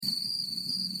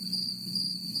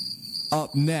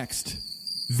Up next,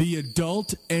 the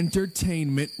Adult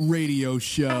Entertainment Radio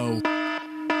Show.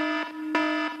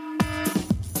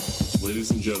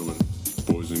 Ladies and gentlemen,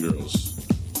 boys and girls,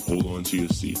 hold on to your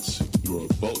seats. You are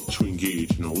about to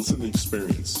engage in a listening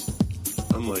experience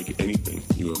unlike anything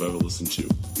you have ever listened to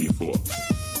before.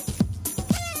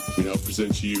 We now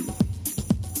present to you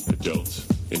Adult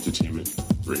Entertainment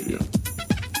Radio.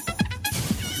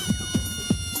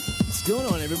 What's going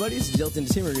on, everybody? It's the Adult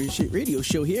Entertainment Radio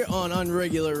Show here on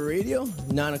Unregular Radio.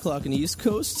 9 o'clock on the East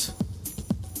Coast.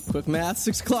 Quick math,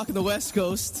 6 o'clock on the West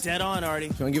Coast. Dead on, Arty.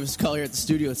 If you want to give us a call here at the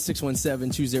studio, it's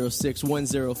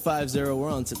 617-206-1050. We're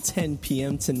on to 10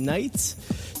 p.m. tonight.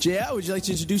 JR, would you like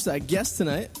to introduce our guest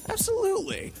tonight?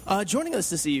 Absolutely. Joining us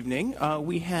this evening,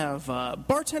 we have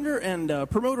bartender and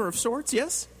promoter of sorts,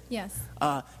 yes? Yes.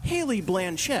 Haley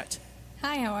Blanchette.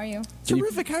 Hi, how are you?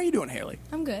 Terrific. How are you doing, Haley?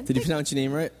 I'm good. Did you pronounce your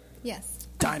name right? Yes.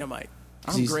 Dynamite.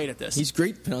 I'm great at this. He's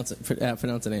great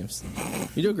pronouncing names.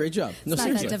 You do a great job. No, It's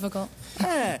not seriously. that difficult.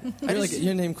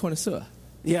 You're named Connoisseur.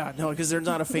 Yeah, no, because there's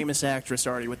not a famous actress,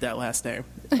 Arty, with that last name.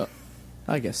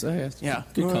 I guess. Yeah.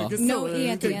 Good call. No E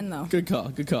at the end, though. Good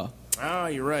call. Oh,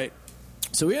 you're right.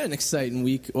 So we had an exciting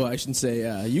week. Well, I shouldn't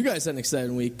say you guys had an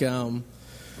exciting week.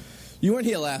 You weren't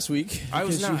here last week. I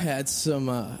was because not. You had some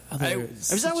I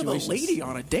was out with a lady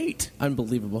on a date.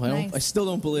 Unbelievable. Nice. I still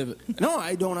don't believe it. No,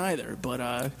 I don't either,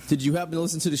 but... Did you happen to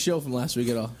listen to the show from last week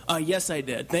at all? yes, I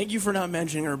did. Thank you for not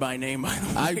mentioning her by name, by the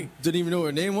way. I didn't even know what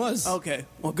her name was. Okay,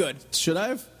 well, good. Should I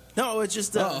have? No, it's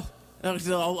just...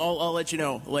 I'll let you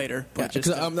know later. But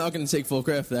Because I'm not going to take full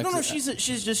credit for that. No,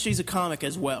 she's a comic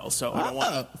as well, so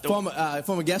I don't want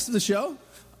former guest of the show?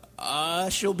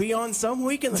 She'll be on some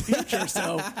week in the future,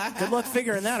 so good luck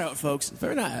figuring that out, folks.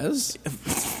 Very nice.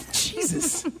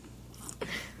 Jesus.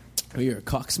 Were you a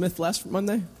cocksmith last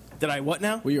Monday? Did I what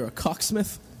now? Were you a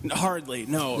cocksmith? Hardly.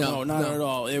 No, not at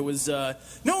all. It was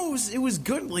it was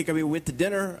good. Like, I mean, we went to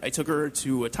dinner. I took her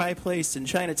to a Thai place in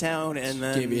Chinatown, and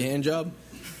then Gave you a hand job?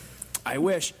 I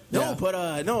wish. No, Yeah.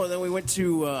 but no. Then we went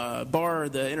to bar,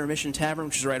 the Intermission Tavern,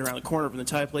 which is right around the corner from the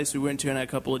Thai place we went to, and had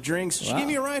a couple of drinks. She Wow. gave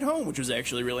me a ride home, which was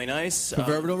actually really nice.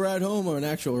 Proverbial ride home or an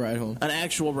actual ride home? An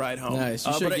actual ride home. Nice.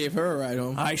 You should have gave her a ride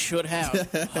home. I should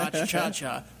have.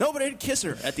 Cha-cha-cha. No, but I did kiss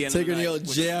her at the end Take of her the to night.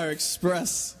 the old JR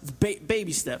Express.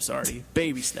 Baby steps, Arty.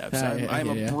 Baby steps. I'm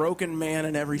a broken man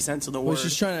in every sense of the word. Well,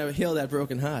 she's trying to heal that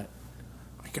broken heart.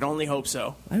 I can only hope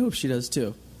so. I hope she does,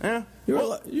 too. Yeah.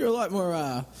 You're a lot more,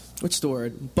 what's the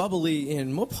word, bubbly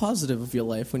and more positive of your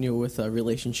life when you're with a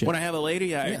relationship. When I have a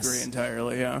lady, I Yes. agree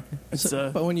entirely, yeah. It's,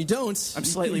 but when you don't, I'm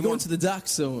slightly you go more- into the dark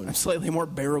zone. I'm slightly more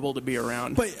bearable to be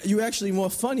around. But you're actually more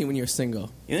funny when you're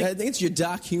single. You think? I think it's your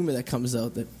dark humor that comes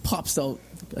out, that pops out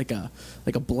like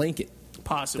a blanket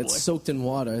Possibly. that's soaked in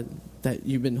water that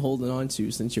you've been holding on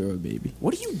to since you were a baby.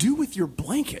 What do you do with your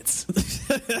blankets?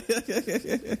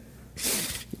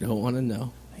 You don't want to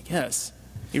know. I guess.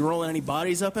 You rolling any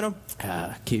bodies up in them?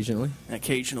 Occasionally.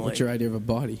 Occasionally. What's your idea of a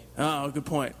body? Oh, good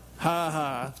point. Ha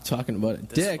ha. Talking about it.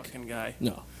 This Dick. fucking guy.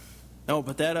 No. No,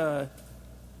 but that,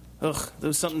 there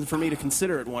was something for me to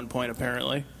consider at one point,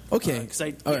 apparently. Okay.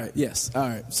 All right. Yes. All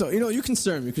right. So, you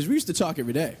concern me because we used to talk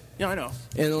every day. Yeah, I know.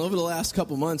 And over the last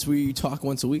couple months, we talk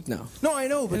once a week now. No, I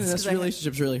know, but And it's this 'cause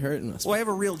relationship's really hurting us. Well, I have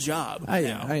a real job.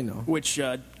 now, I know. Which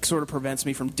sort of prevents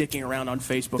me from dicking around on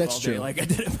Facebook That's all day true. like I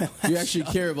did at my last You actually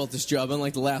job. care about this job,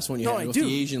 unlike the last one you No, had I with do.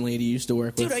 the Asian lady you used to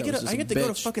work Dude, with. I that was get just to go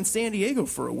to bitch. fucking San Diego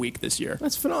for a week this year.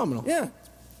 That's phenomenal. Yeah.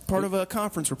 Part of a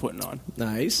conference we're putting on.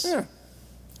 Nice. Yeah.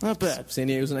 Not bad. San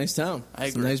Diego's a nice town. I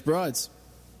Some agree. nice broads.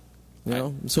 I'm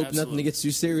hoping nothing absolutely. to get too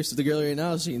serious with the girl right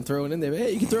now, so you can throw it in there. But,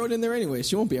 hey, you can throw it in there anyway.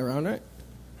 She won't be around, right?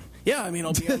 Yeah, I mean,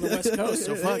 I'll be on the West Coast,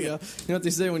 so There fuck you it. go. You know what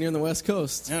they say when you're on the West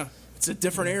Coast? Yeah. It's a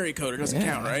different area code. It doesn't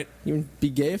count, right? You can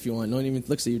be gay if you want. No one even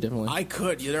looks at you differently. I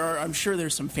could. Yeah, I'm sure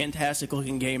there's some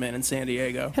fantastic-looking gay men in San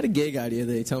Diego. had a gay guy the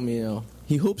other day tell me,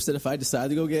 he hopes that if I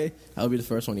decide to go gay, I'll be the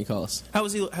first one he calls. How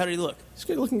did he look? He's a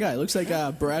good-looking guy. Looks like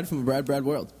Brad from Brad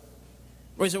World.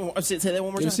 Wait, say that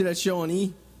one more Did you time. see that show on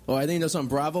E? Oh, I think that's on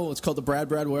Bravo. It's called the Brad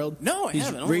World. No, I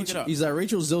haven't. I'll look it up. He's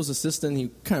Rachel Zoe's assistant. He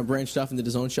kind of branched off into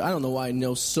his own show. I don't know why I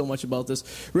know so much about this.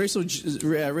 Rachel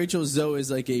Zoe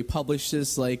is like a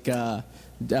publicist, like dress.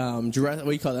 What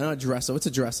do you call it? Not a dresser. What's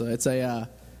a dresser? It's a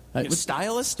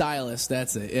stylist. Stylist.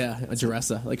 That's it. Yeah, a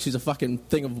dresser. Like she's a fucking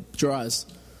thing of drawers.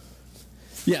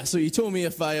 Yeah. So you told me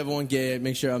if I ever want gay, I'd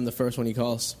make sure I'm the first one he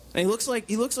calls. And he looks like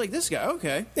this guy.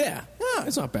 Okay. Yeah.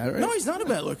 It's not bad, right? No, he's not a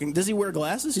bad looking. Does he wear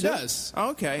glasses? He too? does. Oh,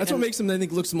 okay. That's what makes him, I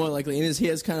think, looks more likely. And he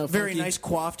has kind of very funky, nice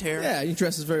coiffed hair. Yeah, he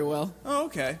dresses very well. Oh,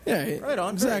 okay. Yeah, right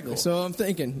on. Exactly. Cool. So I'm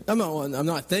thinking. I'm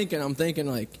thinking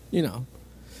like,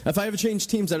 if I ever change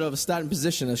teams, I'd have a starting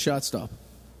position as shortstop.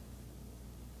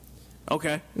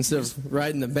 Okay. instead of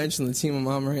riding the bench on the team I'm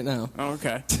on right now. Oh,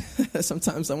 okay.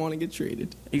 Sometimes I want to get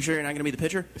traded. Are you sure you're not going to be the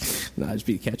pitcher? Nah, just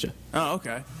be the catcher. Oh,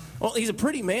 okay. Well, he's a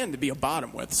pretty man to be a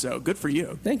bottom with, so good for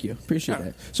you. Thank you. Appreciate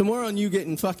that. So more on you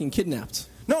getting fucking kidnapped.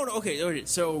 No, okay.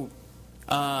 So,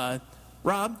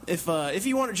 Rob, if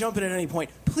you want to jump in at any point,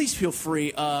 please feel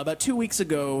free. About 2 weeks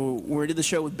ago, when we did the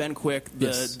show with Ben Quick,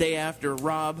 the day after,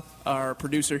 Rob, our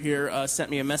producer here,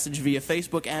 sent me a message via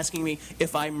Facebook asking me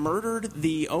if I murdered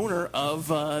the owner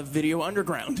of Video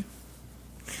Underground.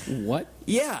 What?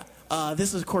 Yeah.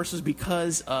 This, of course, was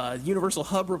because Universal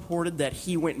Hub reported that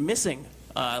he went missing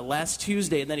last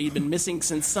Tuesday and that he'd been missing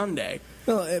since Sunday.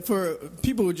 Well, for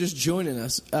people who are just joining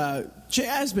us, Jay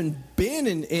has been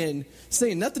banning and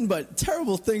saying nothing but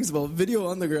terrible things about Video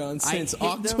Underground since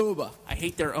October. I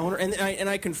hate their owner, and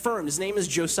I confirmed his name is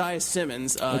Josiah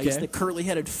Simmons. He's the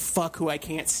curly-headed fuck who I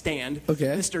can't stand. Okay,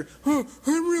 Mr. I'm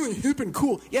really hip and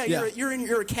cool. Yeah,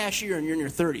 you're a cashier and you're in your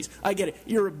 30s. I get it.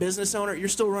 You're a business owner. You're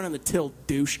still running the till,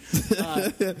 douche.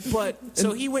 But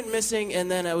so he went missing,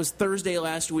 and then it was Thursday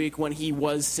last week when he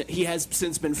has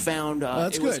since been found.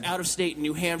 That's it was good. out of state in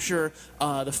New Hampshire.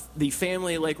 The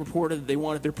family reported that they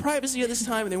wanted their privacy at this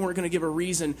time, and they weren't going to give a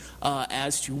reason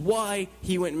as to why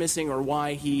he went missing or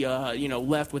why he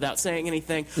left without saying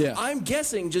anything. Yeah. I'm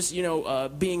guessing just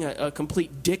being a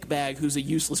complete dickbag who's a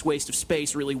useless waste of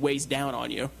space really weighs down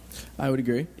on you. I would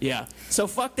agree. Yeah. So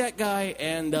fuck that guy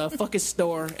and fuck his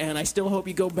store, and I still hope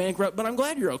you go bankrupt, but I'm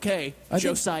glad you're okay.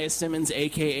 Josiah Simmons,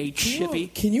 a.k.a. Chippy.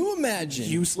 Can you imagine?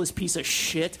 Useless piece of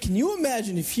shit. Can you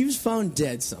imagine if he was found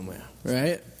dead somewhere,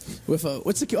 right? With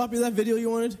what's the copy of that video you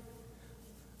wanted?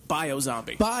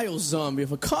 Biozombie. Biozombie.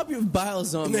 If a copy of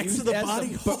Biozombie Next to the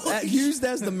body. used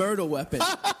as the murder weapon,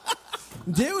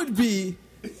 there would be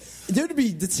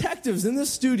detectives in the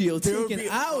studio taking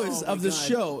hours of the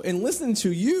show and listening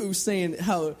to you saying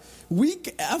how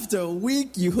week after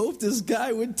week you hope this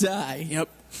guy would die. Yep.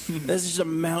 That's just a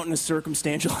mountain of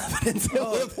circumstantial evidence that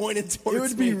would have pointed towards It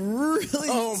would be me.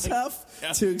 really tough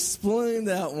to explain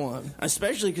that one.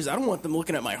 Especially because I don't want them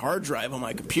looking at my hard drive on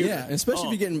my computer. Yeah, and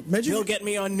especially if you're getting... They'll get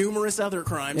me on numerous other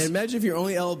crimes. And imagine if your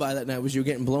only alibi that night was you were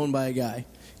getting blown by a guy.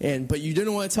 But you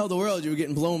didn't want to tell the world you were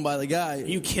getting blown by the guy. Are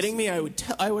you kidding me? I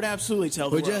would absolutely tell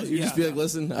the world. Would you? You'd just be like,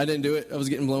 listen, I didn't do it. I was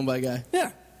getting blown by a guy.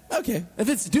 Yeah. Okay. If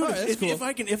it's cool.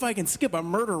 if I can skip a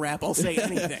murder rap, I'll say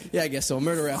anything. Yeah, I guess so. A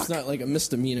murder rap's not like a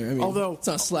misdemeanor. I mean, it's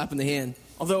not a slap in the hand.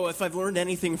 Although, if I've learned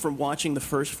anything from watching the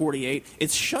first 48,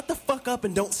 it's shut the fuck up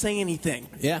and don't say anything.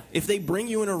 Yeah. If they bring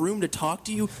you in a room to talk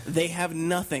to you, they have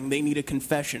nothing. They need a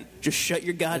confession. Just shut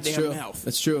your goddamn mouth.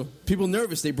 That's true. People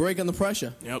nervous. They break under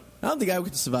pressure. Yep. I don't think I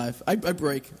would survive. I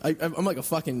break. I'm like a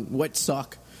fucking wet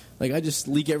sock. Like, I just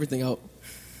leak everything out.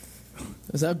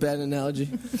 Is that a bad analogy?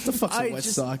 What the fuck's a wet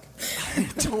sock?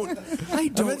 I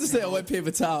don't meant to say a wet paper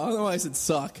towel. I don't know why I said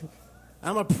sock.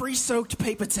 I'm a pre-soaked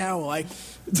paper towel.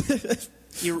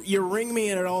 You ring me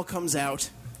and it all comes out.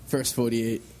 First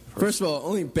 48. First of all,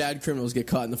 only bad criminals get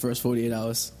caught in the first 48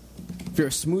 hours. If you're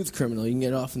a smooth criminal, you can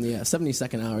get off in the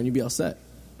 72nd hour and you'd be all set.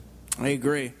 I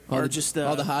agree. All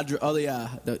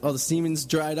the semen's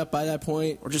dried up by that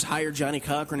point. Or just hire Johnny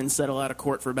Cochran and settle out of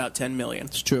court for about $10 million.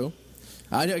 It's true.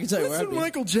 I can tell you where I'd be.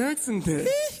 Michael Jackson did.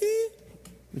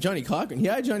 Johnny Cochran. He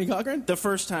had Johnny Cochran? The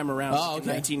first time around, in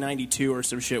 1992 or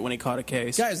some shit when he caught a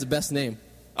case. Guy has the best name.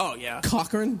 Oh, yeah.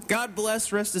 Cochran? God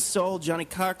bless, rest his soul, Johnny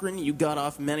Cochran. You got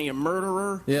off many a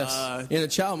murderer. Yes. And a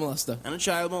child molester.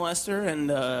 And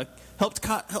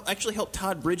helped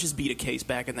Todd Bridges beat a case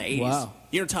back in the 80s. Wow.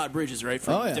 You know Todd Bridges, right?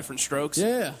 From Different Strokes.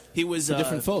 Yeah. He was...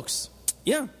 different folks.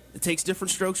 Yeah. It takes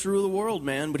different strokes to rule the world,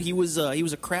 man. But he was a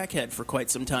crackhead for quite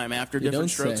some time after Different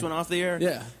Strokes went off the air.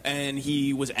 Yeah. And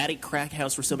he was at a crack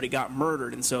house where somebody got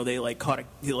murdered, and so they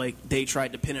they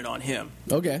tried to pin it on him.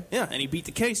 Okay. Yeah, and he beat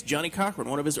the case. Johnny Cochran,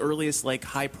 one of his earliest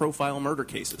high profile murder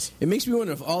cases. It makes me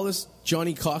wonder if all this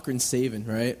Johnny Cochran saving,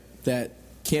 right? That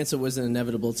cancer wasn't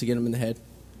inevitable to get him in the head.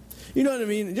 You know what I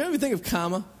mean? Do you ever think of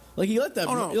karma? Like, he let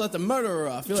the murderer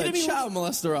off. He let the child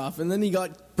molester off. And then he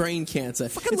got brain cancer.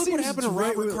 Fucking look what happened to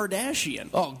Robert Kardashian.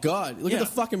 Oh, God. Look at the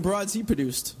fucking broads he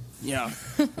produced. Yeah.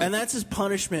 And that's his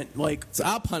punishment. It's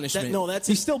our punishment.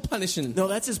 He's still punishing. No,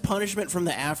 that's his punishment from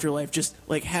the afterlife. Just,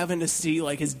 having to see,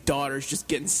 his daughters just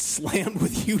getting slammed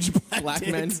with huge black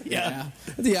men. dicks. Yeah.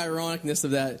 The ironicness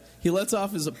of that. He lets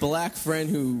off his black friend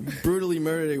who brutally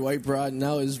murdered a white broad, and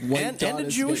now his white daughter. And a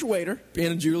Jewish waiter.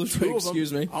 And a Jewish waiter,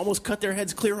 excuse me. Almost cut their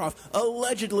heads clear off,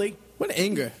 allegedly. What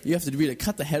anger you have to be to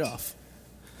cut the head off.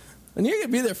 And you're going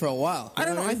to be there for a while. I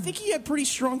don't know. I think he had pretty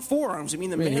strong forearms. I mean,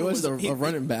 he was a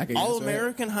running back, I guess,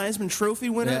 All-American Heisman Trophy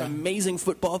winner, amazing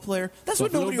football player. That's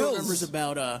what nobody remembers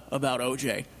about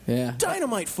OJ. Yeah.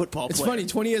 Dynamite football player. It's funny,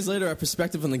 20 years later, our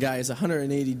perspective on the guy is a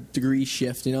 180-degree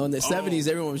shift. You know, in the 70s,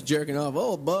 everyone was jerking off.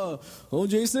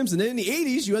 O.J. Simpson. Then in the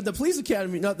 80s, you had the Police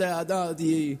Academy, not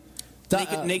the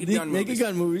Naked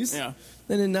Gun movies. Yeah.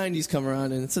 Then in the 90s come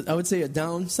around, and it's, I would say, a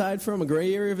downside for him, a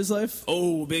gray area of his life.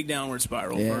 Oh, big downward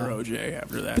spiral for OJ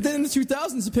after that. But then in the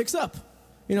 2000s, it picks up.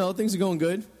 You know, things are going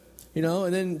good. You know,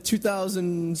 and then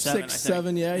 2006,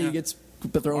 7, he gets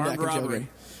thrown back in jail again.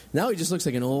 Now he just looks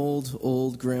like an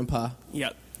old grandpa.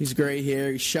 Yep. He's gray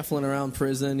hair. He's shuffling around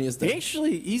prison. He's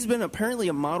been apparently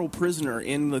a model prisoner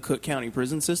in the Cook County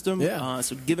prison system. Yeah.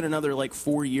 So given another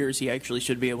 4 years, he actually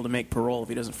should be able to make parole if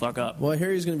he doesn't fuck up. Well, I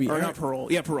hear he's going to be not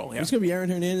parole. Yeah, parole. Yeah. He's going to be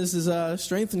Aaron Hernandez's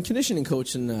strength and conditioning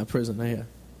coach in prison. I hear.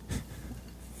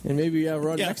 And maybe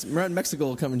Ron Mexico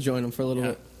will come and join him for a little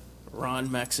bit.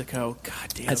 Ron Mexico.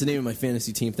 God damn. That's the name of my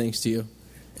fantasy team. Thanks to you.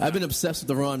 I've been obsessed with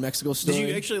the Ron Mexico story. Did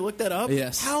you actually look that up?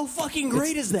 Yes. How fucking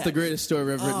great is that? It's the greatest story I've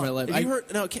ever written in my life. Have you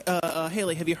heard,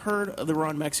 Haley, have you heard of the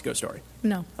Ron Mexico story?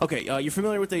 No. Okay, you're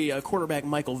familiar with the quarterback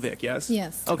Michael Vick, yes?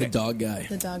 Yes. Okay. The dog guy.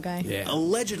 The dog guy. Yeah.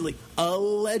 Allegedly.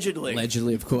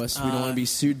 Allegedly, of course. We don't want to be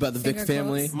sued by the Vick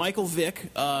family. Michael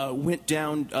Vick went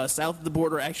down south of the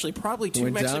border, actually probably to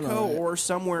Mexico or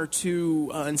somewhere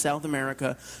in South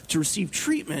America to receive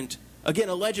treatment, again,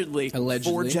 allegedly.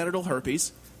 For genital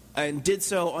herpes. And did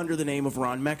so under the name of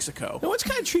Ron Mexico. Now, what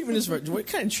kind of treatment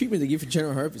they give for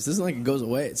genital herpes? It isn't like it goes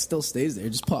away; it still stays there.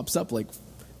 It just pops up like,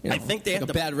 I think they have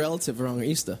a bad relative around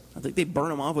Easter. I think they burn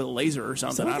them off with a laser or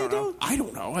something. I don't know. I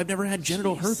don't know. I've never had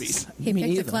genital herpes. He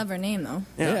picked a clever name though.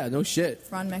 Yeah, no shit.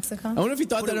 Ron Mexico. I wonder if he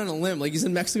thought that on a limb. Like he's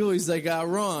in Mexico, he's like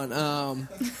Ron.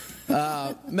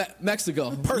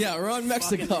 Mexico. Perfect. Yeah, Ron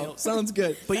Mexico. Sounds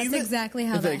good. But that's exactly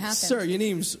how that happened. Sir, your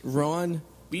name's Ron.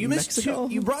 But you missed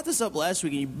you brought this up last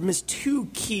week, and you missed two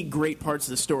key great parts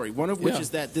of the story. One of which is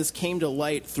that this came to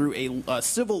light through a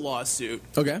civil lawsuit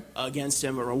against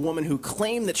him, or a woman who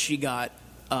claimed that she got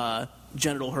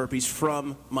genital herpes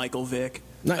from Michael Vick.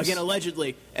 Nice. Again,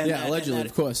 allegedly. Allegedly,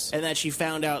 of course. And that she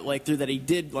found out through that he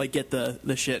did get the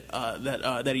shit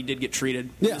that he did get treated.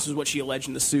 Yeah. This is what she alleged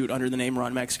in the suit under the name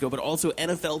Ron Mexico, but also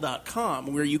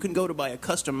NFL.com, where you can go to buy a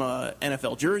custom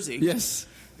NFL jersey. Yes.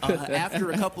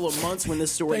 After a couple of months when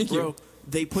this story broke,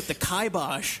 they put the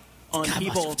kibosh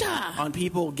on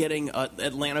people getting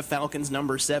Atlanta Falcons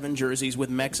number 7 jerseys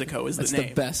with Mexico as the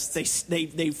name. That's the best.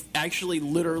 They've actually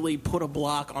literally put a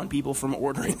block on people from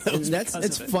ordering those. And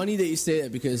it's funny that you say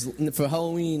that, because for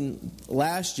Halloween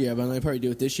last year, but I probably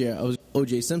do it this year, I was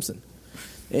O.J. Simpson,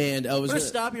 and I was going to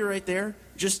stop you right there.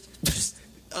 Just.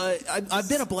 I've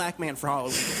been a black man for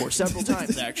Halloween before, several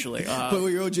times actually. But were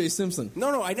you O.J. Simpson?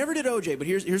 No, I never did O.J., but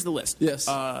here's the list. Yes.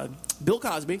 Bill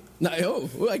Cosby. No,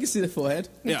 I can see the forehead.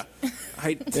 Yeah.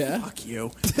 Fuck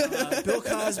you. Bill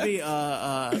Cosby,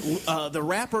 the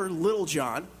rapper Lil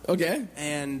Jon. Okay.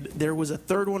 And there was a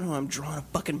third one who I'm drawing a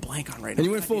fucking blank on right now. And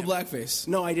you went full blackface?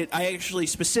 No, I did. I actually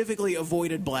specifically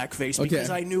avoided blackface because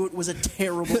I knew it was a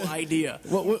terrible idea.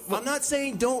 I'm not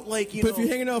saying don't But if you're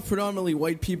hanging out with predominantly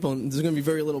white people, and there's going to be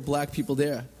very little black people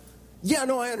there. Yeah,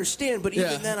 no, I understand, but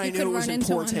even then I knew it was in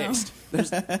poor taste.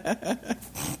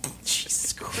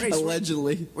 Jesus Christ.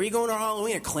 Allegedly. Were you going to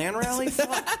Halloween? A Klan rally?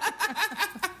 Fuck.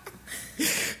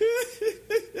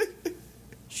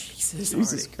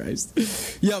 Jesus Christ.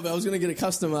 Yeah, but I was going to get a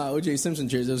custom O.J. Simpson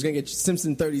jersey. I was going to get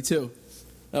Simpson 32.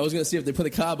 I was going to see if they put a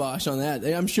kibosh on that.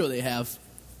 I'm sure they have.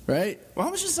 Right? Well,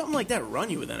 how much does something like that run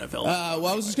you with NFL? Well,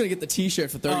 I was just going to get the T-shirt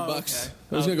for $30. Okay.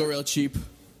 I was going to go real cheap.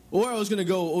 Or I was going to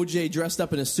go O.J. dressed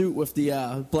up in a suit with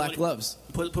the black gloves.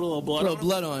 Put a little blood on it? A little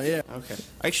blood on it, yeah. Okay.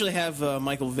 I actually have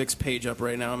Michael Vick's page up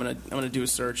right now. I'm gonna do a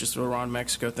search just for a Ron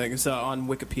Mexico thing. It's on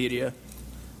Wikipedia.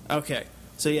 Okay.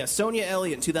 So, yeah, Sonia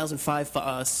Elliott in 2005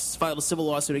 filed a civil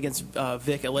lawsuit against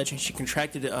Vick, alleging she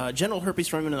contracted genital herpes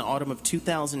from him in the autumn of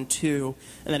 2002,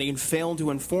 and that he failed to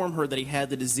inform her that he had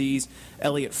the disease.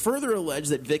 Elliott further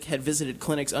alleged that Vick had visited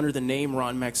clinics under the name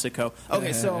Ron Mexico.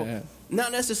 Okay, so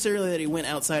not necessarily that he went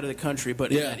outside of the country,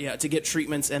 but to get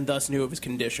treatments and thus knew of his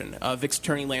condition. Vick's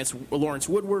attorney, Lawrence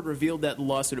Woodward, revealed that the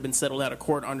lawsuit had been settled out of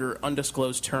court under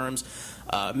undisclosed terms.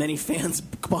 Many fans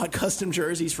bought custom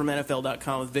jerseys from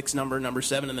NFL.com with Vick's number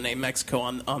 7 and the name Mexico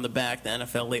on the back. The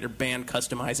NFL later banned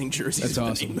customizing jerseys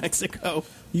with the name Mexico.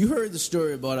 You heard the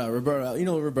story about Roberto. You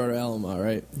know Roberto Alomar,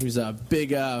 right? He was a big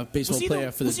baseball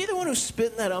player for the. Was he the one who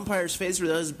spit in that umpire's face, or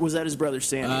was that his brother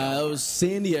Sandy? That was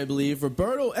Sandy, I believe.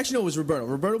 Roberto. Actually, no, it was Roberto.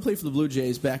 Roberto played for the Blue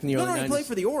Jays back in the early 90s. No, he played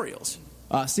for the Orioles.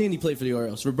 Sandy played for the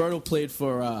Orioles. Roberto played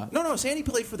for. No, Sandy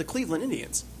played for the Cleveland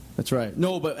Indians. That's right.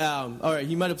 No, but all right,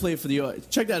 he might have played for the.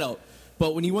 Check that out.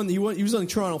 But when he was on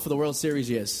Toronto for the World Series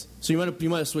years. So you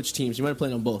might have switched teams. You might have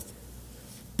played on both.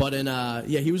 But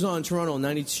he was on Toronto in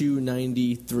 92,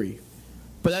 93.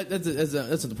 But that's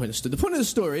not the point of the story. The point of the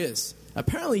story is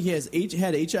apparently he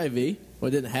had HIV,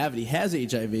 or didn't have it. He has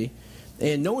HIV,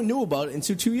 and no one knew about it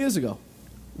until 2 years ago.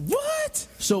 What?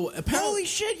 So apparently, holy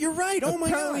shit! You're right. Oh my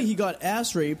god! Apparently, he got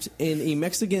ass raped in a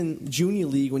Mexican junior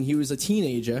league when he was a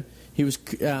teenager. He was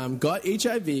got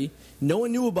HIV. No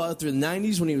one knew about it through the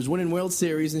 90s when he was winning World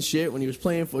Series and shit. When he was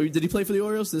playing for, did he play for the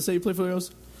Orioles? Did they say he played for the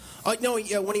Orioles? No,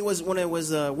 yeah. When it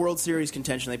was World Series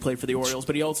contention, they played for the Orioles,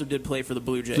 but he also did play for the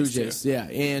Blue Jays. Blue Jays, yeah.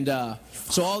 And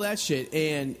so all that shit,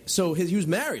 and so he was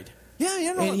married. Yeah,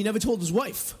 yeah. No. And he never told his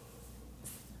wife.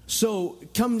 So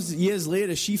comes years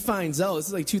later, she finds out. This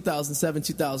is like 2007,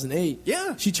 2008.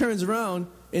 Yeah. She turns around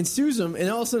and sues him, and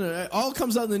all of a sudden, it all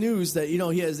comes out in the news that he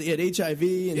had HIV,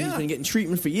 and he's been getting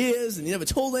treatment for years, and he never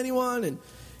told anyone, and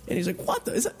he's like, what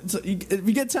the? If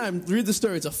you get time, read the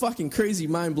story. It's a fucking crazy,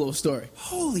 mind-blow story.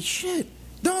 Holy shit.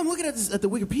 No, I'm looking at the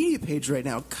Wikipedia page right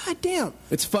now. God damn.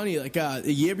 It's funny, like a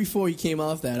year before he came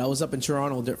off that, I was up in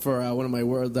Toronto for one of my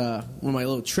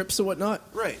little trips or whatnot.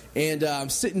 Right. And I'm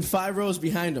sitting 5 rows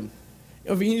behind him.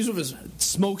 I mean, he's with his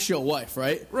smoke show wife,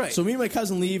 right? Right. So me and my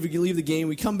cousin leave the game,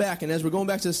 we come back, and as we're going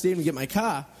back to the stadium to get my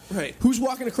car, right. Who's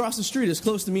walking across the street as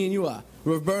close to me and you are?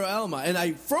 Roberto Alma. And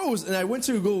I froze, and I went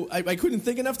to go, I couldn't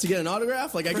think enough to get an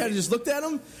autograph. Like, I kind of just looked at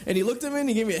him, and he looked at me, and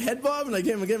he gave me a head bob, and I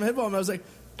gave him a head bob, and I was like,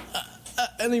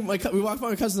 and then we walked by,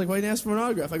 my cousin's like, why didn't you ask for an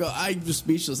autograph? I go, I'm just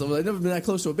speechless. I've never been that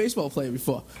close to a baseball player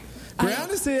before.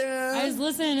 Ground is here. I was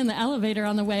listening in the elevator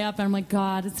on the way up, and I'm like,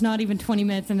 God, it's not even 20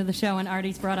 minutes into the show, and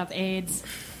Arty's brought up AIDS.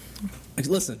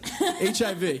 Listen,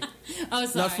 HIV. Oh,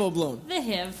 sorry. Not full blown. The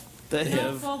HIV. The Not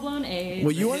HIV. full blown AIDS.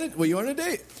 Were you on a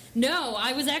date? No,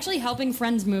 I was actually helping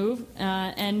friends move,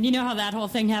 and you know how that whole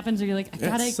thing happens where you're like,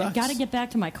 I gotta get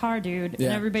back to my car, dude. Yeah.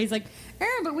 And everybody's like,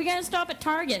 but we gotta stop at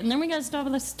Target, and then we gotta stop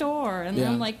at the store, and then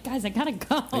I'm like, guys, I gotta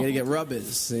go. I gotta get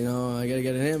rubbers, I gotta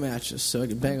get an air mattress so I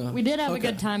can bang on. We did have a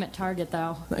good time at Target,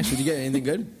 though. Nice. Did you get anything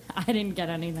good? I didn't get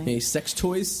anything. Any sex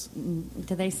toys?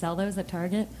 Do they sell those at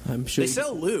Target? I'm sure. They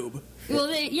sell lube. Well,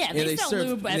 they sell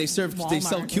lube at Walmart, they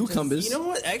sell cucumbers. You know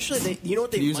what? Actually,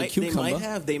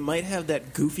 they might have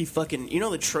that goofy fucking. You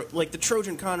know the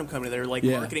Trojan condom company. They're like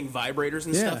marketing vibrators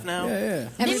and stuff now. Yeah.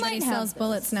 Everybody sells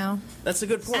bullets now. That's a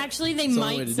good point. Actually, they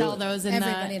might sell those in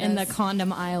the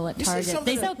condom aisle at Target.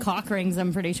 They sell cock rings.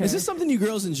 I'm pretty sure. Is this something you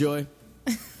girls enjoy?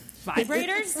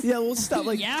 Vibrators? Yeah, well, stop.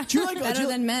 Like, yeah. Do you like Better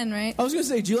than men, right? I was gonna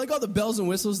say, do you like all the bells and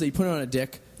whistles that you put on a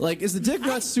dick? Like, is the dick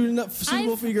not suitable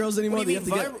for you girls anymore? What do you mean,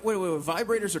 wait,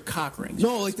 vibrators or cock rings?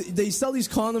 No, like they sell these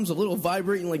condoms with little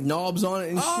vibrating like knobs on it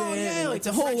and shit. Yeah, like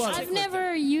the whole lot. I've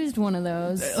never used one of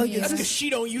those. That's because she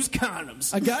don't use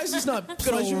condoms. A guy's just not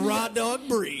good old raw dog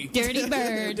Brie. Dirty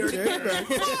bird. Dirty bird.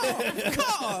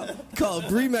 Call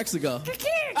Brie Mexico.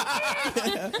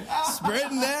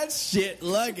 Spreading that shit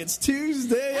like it's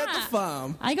Tuesday at the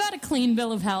farm. I got a clean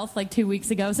bill of health like 2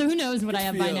 weeks ago, so who knows what I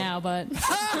have by now, but...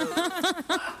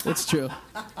 It's true.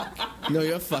 No,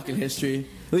 your fucking history.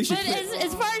 At least but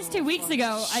as far as 2 weeks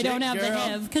ago, I don't have the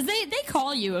HIV, because they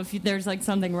call you if there's like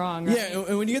something wrong, right? Yeah,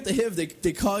 and when you get the HIV,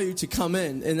 they call you to come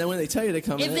in, and then when they tell you to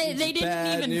come in, they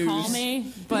didn't even call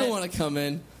me. But they don't want to come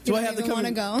in. Do I have to come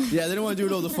in? Go? Yeah, they don't want to do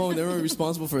it over the phone. They're really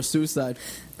responsible for a suicide.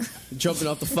 Jumping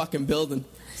off the fucking building.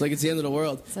 It's like it's the end of the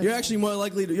world. You're actually more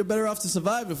likely you're better off to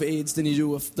survive with AIDS than you do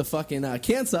with the fucking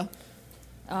cancer.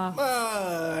 When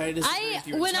I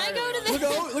go to the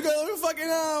look at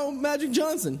fucking Magic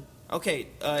Johnson. Okay.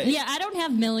 Yeah, I don't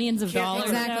have millions of dollars.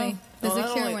 Exactly. There's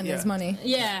a cure when there's money.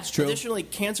 Yeah. It's true. Additionally,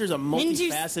 cancer is a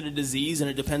multifaceted disease,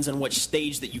 and it depends on which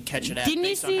stage that you catch it at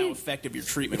based on how effective your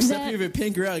treatment is. Except if you have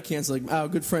pancreatic cancer, like our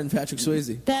good friend Patrick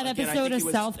Swayze. That episode of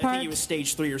South Park. I think he was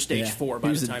stage 3 or stage 4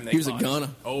 by the time they caught him. He was a goner.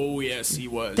 Oh, yes, he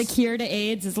was. The cure to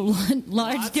AIDS is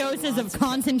large doses of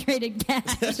concentrated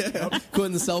cash.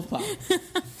 According to South Park.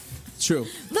 True.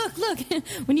 Look.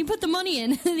 When you put the money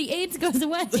in, the AIDS goes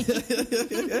away. Imagine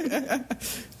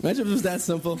if it was that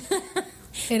simple.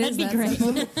 That'd be great.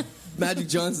 Magic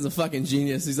Johnson's a fucking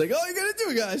genius. He's like, all you gotta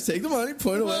do, guys, take the money,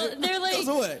 put it away. They're like, goes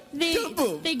away.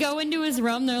 They go into his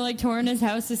room. They're like touring his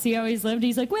house to see how he's lived.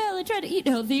 He's like, well, I try to eat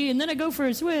healthy, and then I go for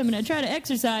a swim, and I try to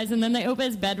exercise, and then they open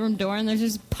his bedroom door, and there's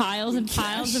just piles and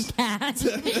piles of cash.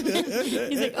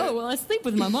 He's like, oh, well, I sleep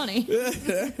with my money.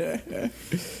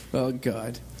 Oh,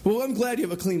 God. Well, I'm glad you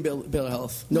have a clean bill of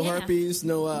health. No herpes,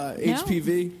 no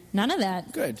HPV. None of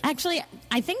that. Good. Actually,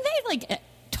 I think they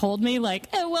told me, like,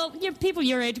 oh, well, people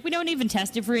your age, we don't even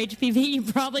test it for HPV. You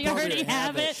probably already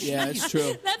have it. Yeah, it's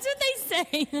true. That's what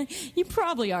they say. You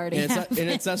probably already have it. And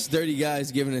it's us dirty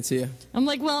guys giving it to you. I'm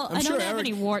like, well, I sure don't have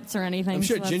any warts or anything. I'm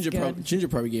sure so Ginger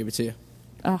probably gave it to you.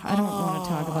 I don't want to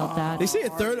talk about that. They say a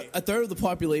third of the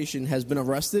population has been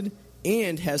arrested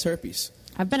and has herpes.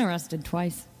 I've been arrested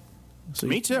twice. So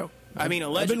Me too. I mean,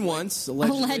 allegedly. I've been once.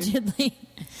 Allegedly.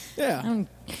 Yeah.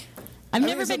 I've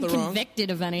never been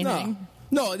convicted of anything.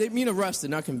 No, they mean arrested,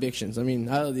 not convictions. I mean,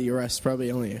 out of the arrests,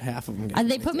 probably only half of them get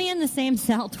They put me in the same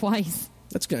cell twice.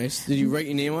 That's nice. Did you write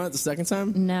your name on it the second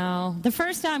time? No. The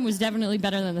first time was definitely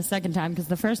better than the second time, because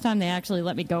the first time they actually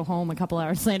let me go home a couple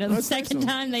hours later. The second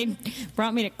time they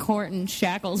brought me to court in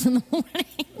shackles in the morning.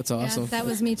 That's awesome. Yeah, that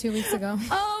was me 2 weeks ago.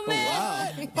 Oh,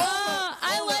 man. Oh,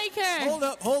 I like her.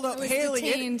 Hold up.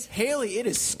 Haley, it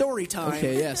is story time.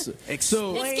 Okay, yes. It's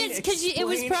because it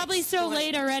was probably so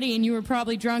late already, and you were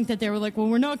probably drunk that they were like, well,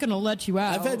 we're not going to let you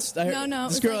out. No.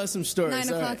 This girl has some stories.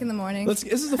 9 o'clock in the morning. This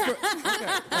is the first. Okay.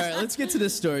 All right, let's get to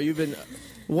this story. You've been.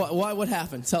 What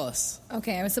happened? Tell us.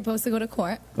 Okay, I was supposed to go to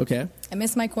court. Okay. I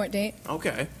missed my court date.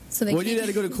 Okay. So what did you have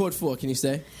to go to court for? Can you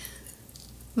say?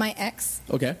 My ex.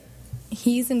 Okay.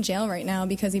 He's in jail right now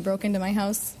because he broke into my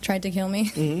house, tried to kill me.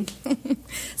 Mm-hmm.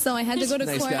 So I had to go to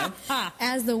Nice court guy.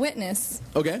 as the witness.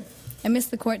 Okay. I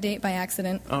missed the court date by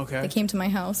accident. Okay. They came to my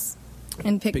house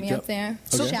and picked me you up up. there,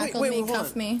 Okay. shackled me,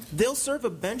 cuffed me. They'll serve a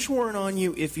bench warrant on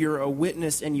you if you're a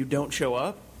witness and you don't show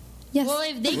up? Yes. Well,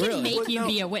 if they can Really? make you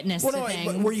be a witness to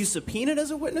things. Were you subpoenaed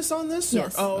as a witness on this?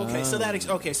 Yes. Okay. So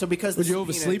so because Would the you subpoena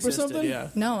oversleep or existed, something? Yeah.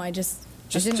 No, I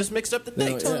didn't. Just mixed up the No,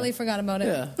 dates. Totally forgot about it.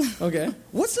 Yeah. Okay.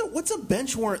 What's a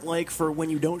bench warrant like for when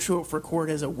you don't show up for court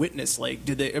as a witness? Like,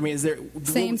 is there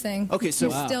Same thing. Okay, so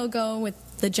you still go with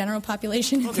the general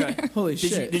population. okay. Holy Did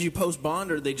shit. you post bond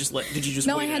or did you just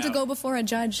No, wait I had it to go out? before a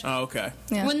judge. Oh, okay.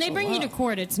 Yeah. When they bring you to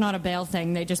court, it's not a bail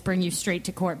thing. They just bring you straight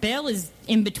to court. Bail is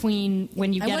in between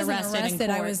when you I get wasn't arrested arrested. and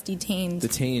court. I was detained.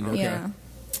 Detained. Okay. Yeah.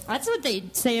 That's what they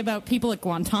say about people at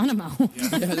Guantanamo.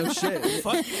 Yeah, no shit.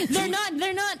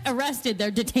 They're not arrested.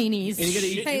 They're detainees. And you gotta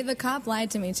eat. Hey, the cop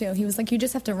lied to me too. He was like, "You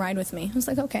just have to ride with me." I was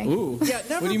like, "Okay." Ooh. Yeah,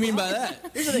 never What do you mean by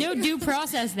that? No due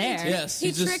process there. Yes.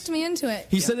 He tricked me into it.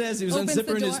 He said it as he was Opens the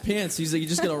unzipping his door. pants. He's like, "You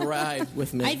just gotta ride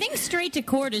with me." I think straight to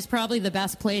court is probably the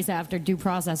best place after due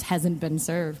process hasn't been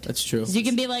served. That's true. 'Cause you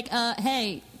can be like,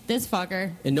 hey, this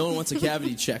fucker. And no one wants a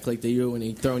cavity check like they do when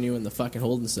they throwing you in the fucking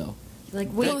holding cell. Like,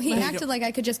 wait, Well, he acted like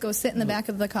I could just go sit in the back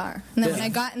of the car. And then when Yeah. I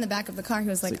got in the back of the car, he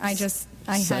was like, I had to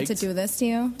psyched. do this to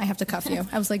you. I have to cuff you.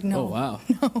 I was like, no. Oh, wow.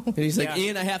 No. And he's like, Yeah.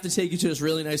 and I have to take you to this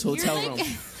really nice hotel You're room.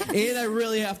 like- And I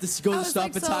really have to go I to was stop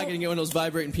like, at so- Target and get one of those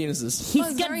vibrating penises. he's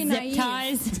was got very zip naive.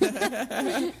 ties.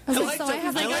 I was like, so I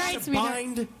have like, to all right,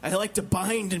 sweetheart. I like to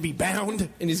bind and be bound.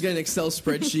 And he's got an Excel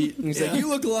spreadsheet. And he's like, you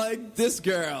look like this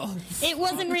girl. It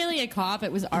wasn't really a cop.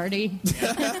 It was Arty.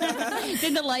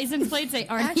 Did the license plate say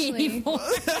Arty Actually- 84?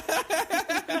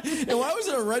 And why was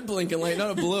it a red blinking light,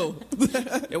 not a blue?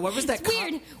 Yeah, what was that?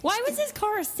 Weird. Why was his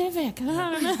car a Civic? I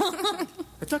don't know.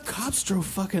 I thought cops drove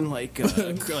fucking He's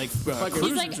cruisers like, or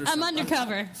I'm something.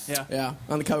 undercover. Yeah. Yeah,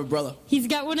 undercover brother. He's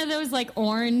got one of those like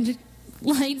orange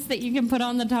lights that you can put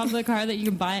on the top of the car that you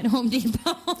can buy at Home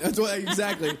Depot. That's what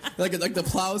exactly. Like the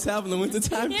plows have in the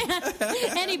wintertime. Yeah.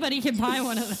 Anybody can buy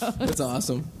one of those. That's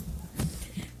awesome.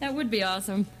 That would be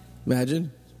awesome.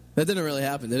 Imagine. That didn't really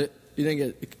happen, did it? You didn't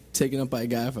get taken up by a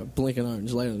guy with a blinking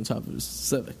orange light on the top of his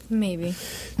Civic. Maybe.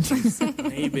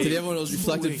 Maybe. Did he have one of those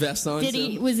reflective vests on? Did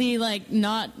he? Was he like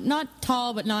not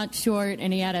tall but not short,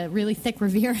 and he had a really thick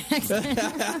Revere accent?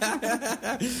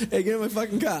 Hey, get in my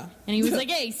fucking car. And he was like,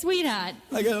 "Hey, sweetheart."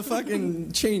 I gotta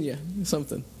fucking chain you.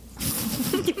 Something.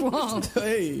 Whoa.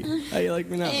 Hey, how you like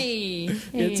me now? Hey.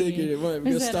 Gonna take you. We're gonna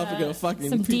Is it, stop and get a fucking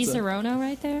some pizza. Di Serono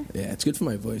right there. Yeah, it's good for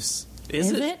my voice. Is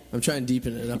it? I'm trying to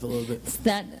deepen it up a little bit. It's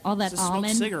that all that Just smoke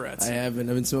almond. cigarettes. I haven't.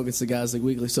 I've been smoking cigars like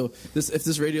weekly. So if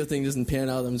this radio thing doesn't pan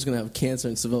out, I'm just gonna have cancer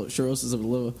and cirrhosis of the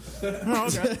liver. Oh,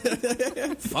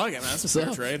 okay. Fuck it, man. That's a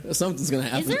fair trade. Something's gonna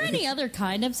happen. Is there any other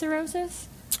kind of cirrhosis?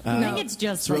 I think it's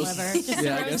just the cirrhosis. liver. Just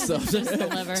Yeah, I guess so. cirrhosis is just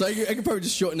the liver. So I could probably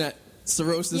just shorten that.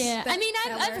 Cirrhosis. Yeah, I mean,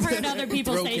 I've heard other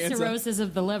people Throat say cancer. cirrhosis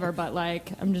of the liver, but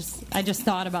like, I just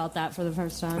thought about that for the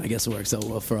first time. I guess it works out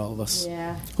well for all of us.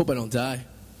 Yeah. Hope I don't die.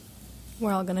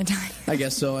 We're all going to die. I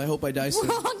guess so. I hope I die soon.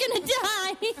 We're all gonna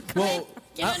die. Well,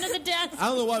 Get under the desk. I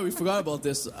don't know why we forgot about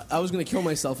this. I was going to kill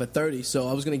myself at 30, so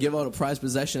I was going to give out a prized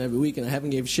possession every week, and I haven't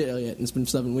gave shit yet, and it's been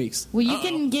 7 weeks. Well, you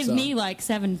can give So- me like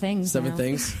 7 things. 7 now.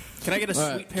 things. Can I get a All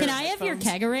sweet right. pair Can of I have your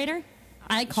headphones? kegerator?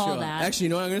 I call Sure. that. Actually, you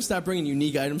know what? I'm going to start bringing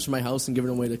unique items from my house and giving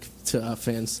them away to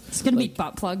fans. It's gonna Like, be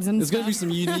butt plugs and There's stuff. going to be some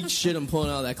unique shit I'm pulling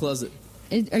out of that closet.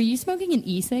 Are you smoking an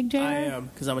e-cig, Jr.? I am,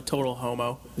 because I'm a total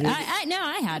homo. No,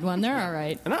 I had one. They're all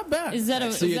right. Not bad. Is that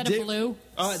a blue?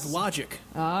 It's Logic.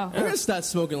 I'm going to start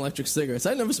smoking electric cigarettes.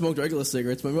 I never smoked regular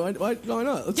cigarettes, but why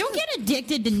not? Don't get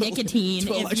addicted to nicotine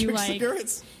if you like.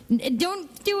 Cigarettes?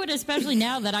 Don't do it, especially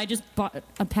now that I just bought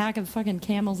a pack of fucking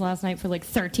Camels last night for like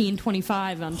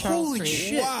 $13.25 on Charles Holy Street.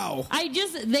 shit. Wow.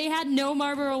 They had no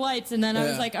Marlboro Lights, and then I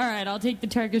was like, all right, I'll take the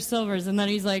Turkish Silvers, and then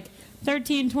he's like,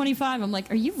 $13.25. I'm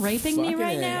like, are you raping me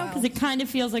right now? Because it kind of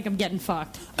feels like I'm getting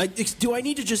fucked. Do I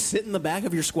need to just sit in the back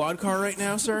of your squad car right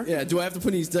now, sir? Yeah, do I have to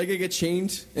put these, do I gotta get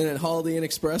changed in a Holiday Inn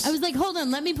Express? I was like, hold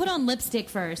on, let me put on lipstick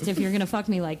first if you're going to fuck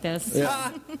me like this.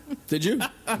 Yeah. Did you?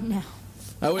 No.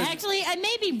 Actually, I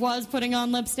maybe was putting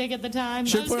on lipstick at the time.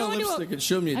 Should put on lipstick and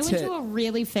show me a I tit. went to a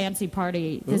really fancy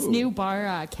party. This new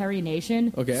bar, Kerry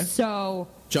Nation. Okay. So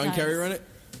John nice. Kerry run it?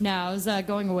 No, it was a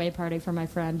going away party for my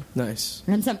friend. Nice.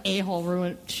 And some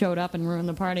a-hole showed up and ruined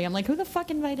the party. I'm like, who the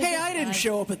fuck invited Hey, this I didn't guy?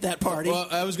 show up at that party. Well,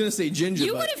 I was going to say Ginger.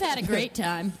 You but would have had a great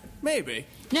time. Maybe.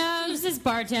 No, it was this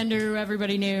bartender who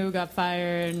everybody knew got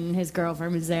fired, and his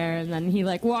girlfriend was there, and then he,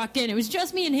 walked in. It was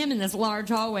just me and him in this large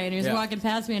hallway, and he was walking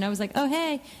past me, and I was like, oh,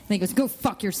 hey. And he goes, go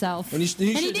fuck yourself. And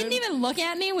he didn't even look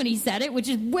at me when he said it, which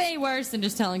is way worse than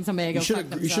just telling somebody to go fuck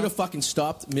themselves. You should have fucking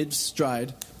stopped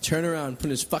mid-stride, turn around, put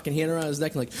his fucking hand around his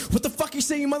neck, and like, what the fuck you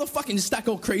saying, you motherfucker? And just start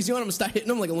going crazy on him and start hitting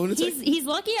him like a lunatic. He's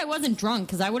lucky I wasn't drunk,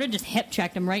 because I would have just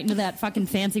hip-checked him right into that fucking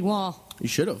fancy wall. You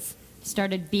should have.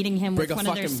 Started beating him with one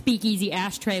of their speakeasy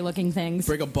ashtray-looking things.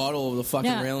 Break a bottle over the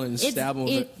fucking railing and stab him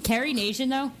with it. Kerry Nation,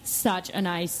 though, such a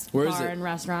nice bar and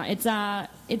restaurant.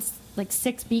 It's like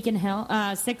 6 Beacon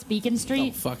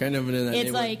Street. Oh fuck! I never knew that. It's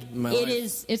like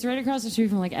it's right across the street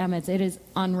from like Emmett's. It is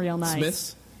unreal nice.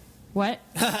 Smith's. What?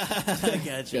 I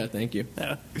got you. Yeah, thank you.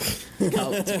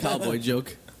 It's a cowboy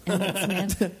joke. You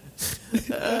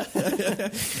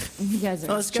guys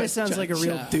are this guy sounds like a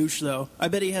real douche, though. I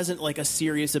bet he hasn't a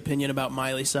serious opinion about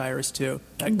Miley Cyrus too.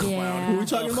 That clown. Who are we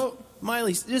talking about?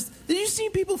 Miley. Did you see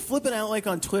people flipping out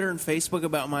on Twitter and Facebook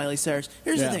about Miley Cyrus?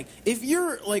 Here's the thing: if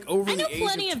you're over, I know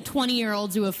plenty of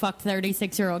 20-year-olds who have fucked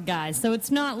 36-year-old guys, so it's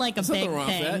not like a big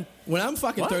thing. When I'm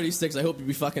fucking 36, I hope you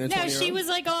be fucking a 20-year-old. No, she was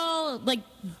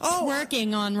all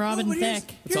twerking on Robin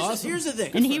Thicke. It's awesome. Here's the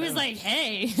thing, and he was like,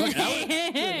 "Hey,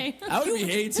 hey." I would be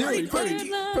hey too. He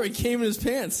probably came in his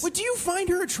pants. But do you find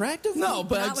her attractive? No,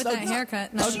 but not with that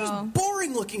haircut. Not she's at all.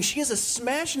 boring looking. She has a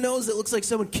smashed nose that looks like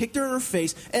someone kicked her in her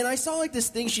face. And I saw this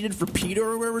thing she did for PETA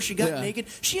or wherever she got naked.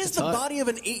 She has the body of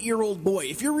an 8-year-old boy.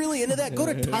 If you're really into that, go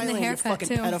to Thailand, you fucking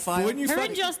pedophile. Her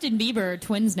and Justin Bieber are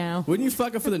twins now. Wouldn't you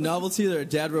fuck her for the novelty that her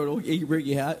dad wrote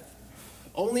Ricky Hat?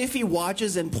 Only if he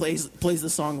watches and plays the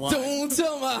song live. Don't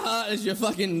tell my heart as you're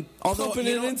fucking pumping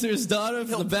it into his daughter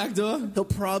from the back door. He'll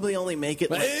probably only make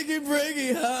it achy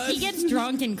breaky heart. He gets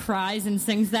drunk and cries and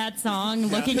sings that song,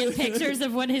 looking at pictures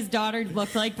of what his daughter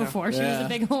looked like before she was a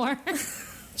big whore.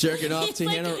 Jerking off to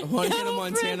Hannah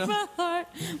Montana. Break my heart.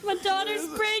 My daughter's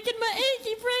breaking my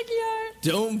achy breaky heart.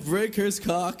 Don't break her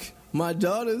cock. My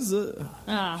daughter's a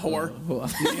whore.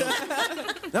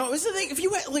 No, this is the thing. If you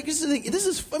this is the thing. This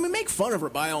is. I mean, make fun of her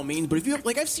by all means. But if you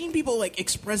I've seen people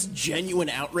express genuine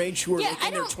outrage who are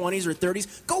in their 20s or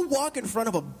 30s. Go walk in front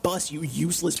of a bus, you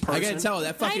useless person. I gotta tell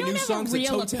that fucking new song's a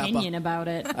toe tapper. I don't have a real opinion about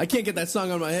it. I can't get that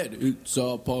song on my head. It's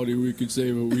our party, we can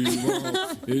say what we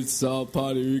want. It's our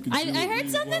party, we can. I heard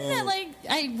something that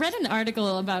I read an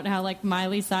article about how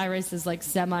Miley Cyrus is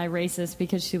semi-racist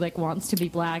because she wants to be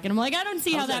black, and I'm like, I don't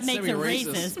see how that makes her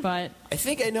racist, but I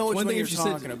think I know which one you're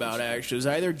talking about. Actually, it was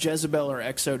either Jezebel or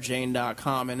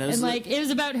exojane.com, and it was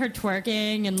about her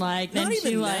twerking, and then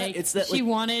she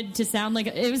wanted to sound like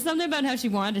it was something about how she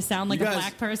wanted to sound like a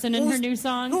black person in her new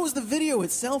song. What was the video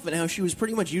itself, and how she was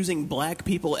pretty much using black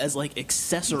people as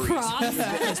accessories,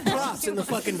 as props in the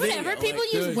fucking video. Whatever, people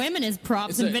use women as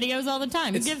props in videos all the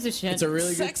time. Who gives a shit? It's a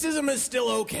really good, sexism is still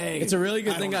okay. It's a really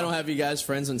good thing I don't have you guys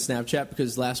friends on Snapchat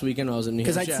because last weekend I was in New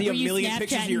Hampshire. Because I'd see a million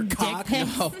pictures of your cock.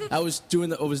 No, I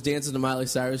was dancing to Miley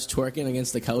Cyrus, twerking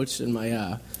against the couch, and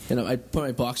I put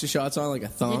my boxer shorts on like a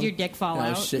thong. Did your dick fall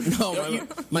out? No,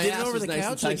 my you ass did it over was the nice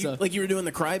couch and tight. like you were doing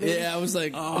the crybaby. Yeah, I was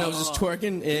and I was just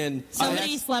twerking, and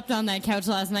somebody slept on that couch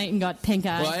last night and got pink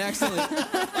eye. Well, I accidentally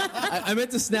I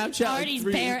meant to Snapchat Arty's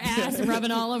bare ass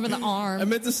rubbing all over the arm. I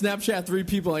meant to Snapchat 3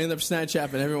 people. I ended up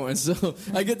Snapchatting everyone, so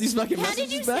I get these fucking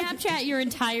messages back. How did you Snapchat your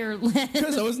entire list?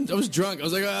 Because I was drunk. I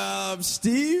was like,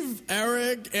 Steve,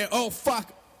 Eric, and, oh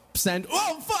fuck, send.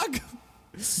 Oh fuck.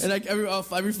 And like every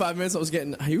 5 minutes, I was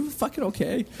getting, "Are you fucking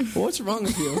okay? What's wrong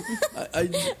with you?"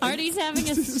 Artie's having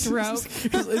a stroke.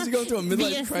 Is he going through a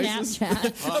midlife Via crisis?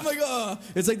 Snapchat. I'm like, oh,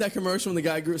 it's like that commercial when the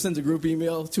guy sends a group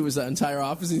email to his entire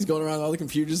office, and he's going around all the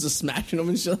computers just smashing them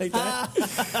and shit like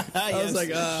that. I was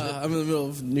like, I'm in the middle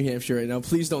of New Hampshire right now.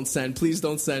 Please don't send. Please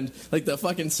don't send. Like the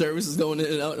fucking service is going in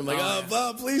and out, and I'm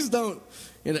like, please don't.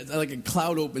 And like a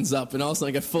cloud opens up, and all of a sudden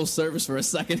I get full service for a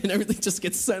second, and everything just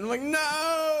gets sent. I'm like,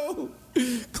 no,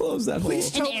 close that hole.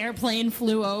 An airplane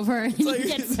flew over and you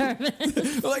get service.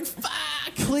 I'm like, fuck.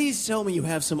 Please tell me you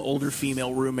have some older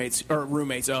female relatives.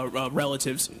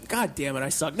 God damn it, I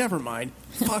suck. Never mind.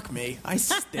 Fuck me, I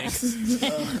stink.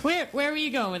 Where were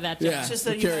you going with that, John? Yeah. It's just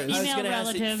that Curious. I was going to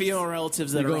ask you female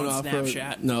relatives that are on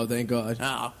Snapchat. No, thank God.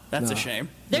 Oh, that's a shame.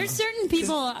 There's certain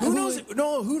people. Who knows?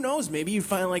 No, who knows? Maybe you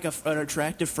find like an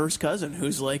attractive first cousin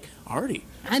who's like Arty.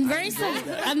 I'm very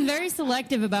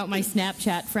selective about my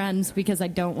Snapchat friends because I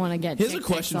don't want to get. Here's a dick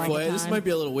question pics all for the you. This time. might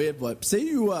be a little weird, but say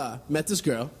you met this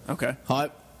girl. Okay.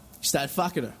 Hot. You start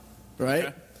fucking her, right?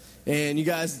 Okay. And you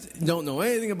guys don't know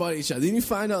anything about each other. Then you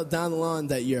find out down the line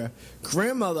that your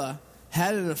grandmother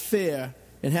had an affair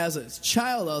and has a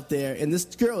child out there, and this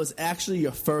girl is actually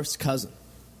your first cousin.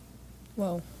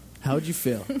 Whoa. How would you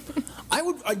feel? I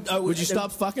would. Would you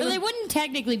stop fucking Well, her? they wouldn't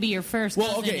technically be your first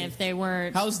cousin if they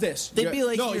weren't. How's this? They'd be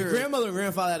like your your- grandmother and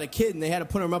grandfather had a kid, and they had to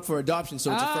put him up for adoption,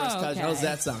 so it's a first cousin. okay. How does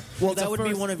that sound? Well, It's that a would be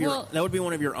first- one of your. That would be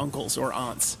one of your uncles or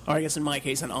aunts, or I guess in my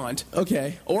case, an aunt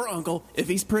Okay. or uncle if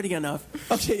he's pretty enough.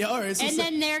 Okay. Yeah, all right. So, And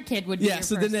then their kid would be yeah. your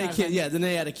So first then they cousin. kid. Yeah. Then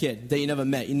they had a kid that you never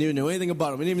met. You didn't know anything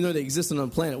about them. You didn't even know they existed on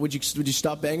the planet. Would you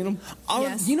stop banging them?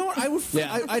 Yes. You know what? I would.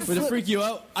 Yeah. I'd Would it freak you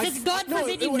out? Because God forbid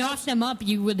it you would knock them up,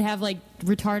 you would have like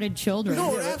retarded children.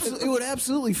 No, it would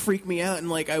absolutely freak me out, and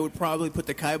like I would probably put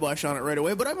the kibosh on it right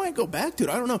away. But I might go back to it.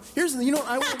 I don't know. Here's the,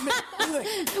 I will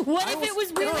admit. What if it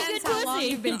was really Depends good how long pussy?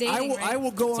 you've been dating, I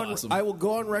will go on. awesome. I will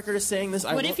go on record as saying this.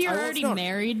 What if you're already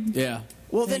married? Yeah.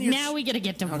 Well, then you're Now we gotta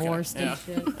get divorced Okay, and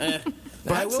shit.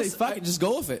 But I I'd will say s- fuck it. Just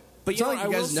go with it. But It's not like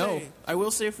you guys know. I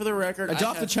will say for the record,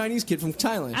 Adopt I a Chinese kid from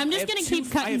Thailand. I'm I just have gonna two-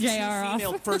 keep cutting I have JR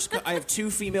off. I have two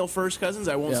female first cousins.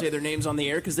 I won't Yeah. say their names on the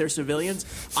air because they're civilians.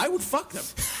 I would fuck them.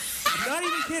 I'm not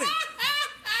even kidding.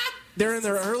 They're in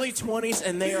their early 20s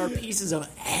and they are pieces of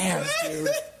ass, dude.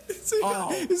 Is he Oh.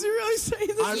 really saying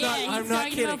this? I'm Yeah, not- he's I'm not talking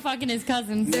kidding. about fucking his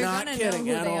cousins. They're Not gonna kidding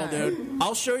know who at they all, are. dude.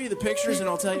 I'll show you the pictures and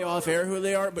I'll tell you off air who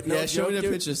they are. But no Yeah, show joke, me the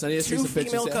dude. pictures. I need to see Two some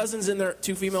pictures, female yeah. cousins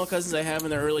two female cousins I have in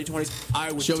their early 20s.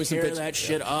 I would Show me some tear pictures. that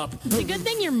shit up. It's a good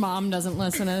thing your mom doesn't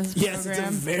listen to this Yes, it's a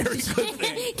program. very good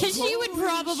thing. Because she would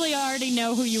probably already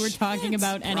know who you were talking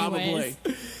about anyways.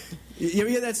 Probably. You ever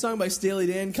hear that song by Steely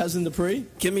Dan, Cousin Dupree?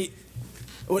 Give me.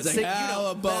 What's It's like, how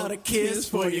about a kiss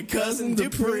for your cousin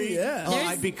Dupree? Yeah. Oh,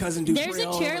 I'd be cousin Dupree. There's a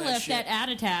all over that chairlift shit. at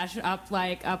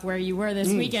Attitash up where you were this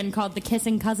weekend called the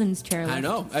Kissing Cousins chairlift. I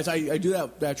know. I do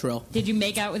that trail. Did you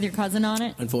make out with your cousin on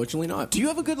it? Unfortunately not. Do you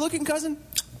have a good-looking cousin?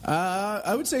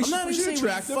 I would say I'm not she's even saying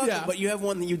attractive, fuck yeah. her, but you have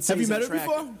one that you'd say Have you is met her attractive.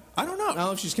 before? I don't know. I don't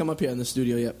know if she's come up here in the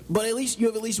studio yet. But at least you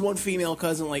have at least one female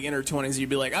cousin like in her 20s. You'd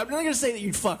be like, I'm not going to say that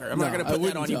you'd fuck her. I'm No, not going to I put that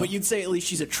wouldn't, on you. no. But you'd say at least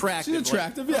she's attractive. She's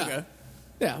attractive, yeah. Okay.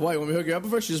 Yeah, why? You want me to hook her up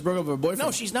with her? She just broke up with her boyfriend.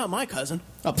 No, she's not my cousin.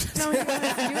 Oh. No, you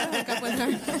gotta hook up with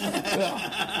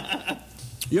her.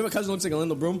 You have a cousin who looks like a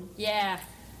Lindell Broom? Yeah.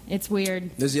 It's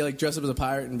weird. Does he like dress up as a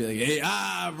pirate and be like, hey,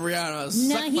 Brianna,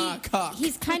 suck my cock?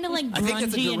 He's kind of like I think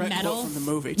that's a grungy and direct metal. quote from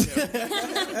the movie,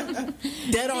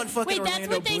 too. Dead on fucking Wait, that's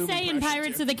Orlando what they Bloom say in impression,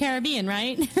 Pirates too. of the Caribbean,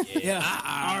 right? Yeah.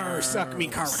 Arr, suck me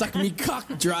cock. Suck me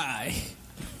cock dry.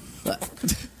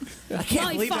 I can't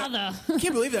My believe father. that. I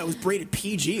can't believe that was rated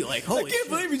PG. Like, I holy can't shit.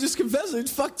 believe you just confessed it.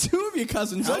 Fuck two of your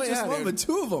cousins. Hell Not just yeah, one, dude. but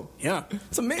two of them. Yeah.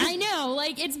 It's amazing. I know,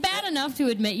 like, it's bad enough to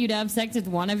admit you'd have sex with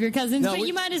one of your cousins, No, but would-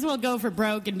 you might as well go for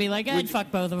broke and be like, I'd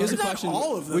fuck both of Here's them. a Not question.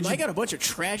 all of them. Would you- I got a bunch of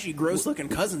trashy, gross-looking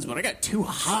cousins, but I got two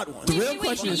hot ones. The real Wait,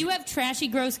 question is- you have trashy,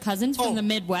 gross cousins from the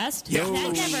Midwest? Yeah. That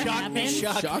never Shock me, happened.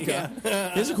 shock me.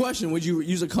 Shocker. Here's a question. Would you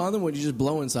use a condom or would you just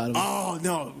blow inside of them? Oh,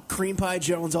 no. Cream Pie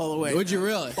Jones all the way. Would you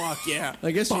really? Fuck yeah.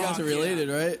 I guess you guys Fuck are related,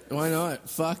 yeah. right? Why not?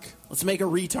 Fuck. Let's make a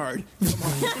retard.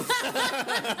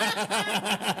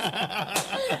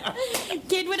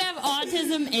 Kid would have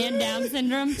autism and Down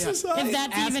syndrome, if that's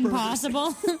even Asperger's.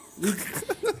 possible.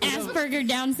 Asperger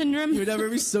Down syndrome. You would have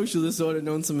every social disorder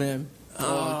known to man.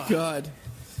 Oh, God.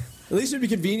 At least it would be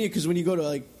convenient because when you go to,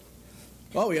 like,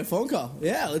 oh, we have a phone call.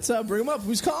 Yeah, let's bring him up.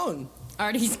 Who's calling?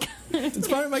 Artie's It's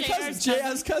probably my cousin. Jay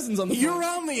has cousins on the phone. You're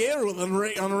on the air with on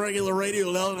regular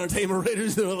radio, L Entertainment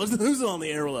Raiders. Who's on the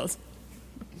air with us?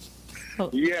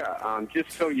 Yeah,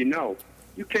 just so you know,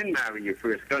 you can marry your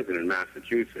first cousin in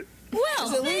Massachusetts. Well,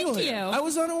 thank you. I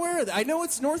was unaware of that. I know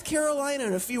it's North Carolina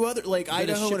and a few other, like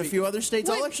Idaho and a few other states.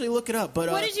 I'll actually look it up. But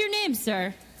what is your name,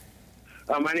 sir?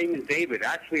 My name is David.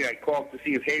 Actually, I called to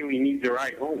see if Haley needs a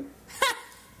ride home.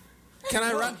 Can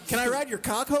I ride your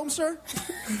cock home, sir?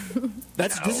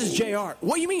 This is JR.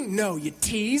 What do you mean no, you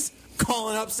tease?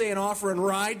 Calling up saying offering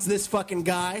rides, this fucking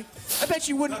guy. I bet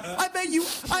you wouldn't. I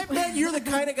bet you're the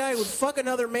kind of guy who would fuck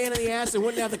another man in the ass and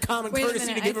wouldn't have the common Wait a courtesy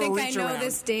minute. to give him a reach I think I know around.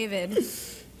 this David.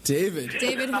 David.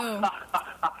 David who?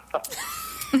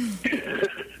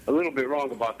 A little bit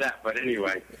wrong about that, but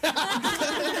anyway.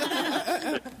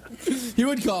 You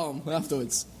would call him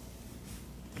afterwards.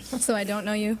 So I don't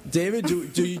know you. David, do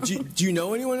you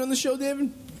know anyone on the show,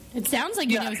 David? It sounds like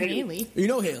you know Haley. You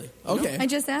know Haley. Okay. I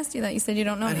just asked you that. You said you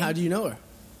don't know And me. how do you know her?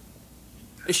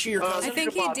 Is she your cousin? I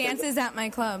think he dances at my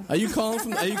club. Are you calling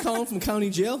from county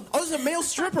jail? Oh, this is a male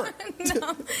stripper.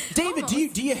 No. David,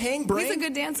 do you hang brain? He's a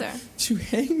good dancer. Do you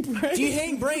hang brain? Do you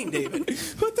hang brain, David?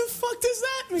 What the fuck does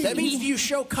that mean? That means do you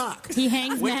show cock? He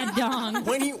hangs mad dong.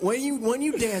 When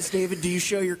you dance, David, do you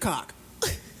show your cock?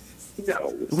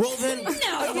 No. Well then,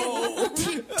 No.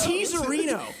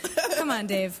 Teaserino. Come on,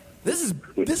 Dave. This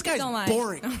guy's Don't lie.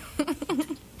 boring.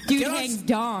 Dude Get on- hangs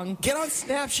dong. Get on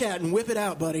Snapchat and whip it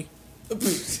out, buddy.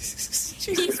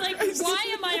 He's like, why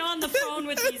am I on the phone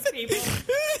with these people?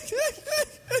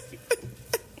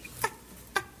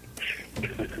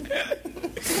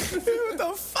 What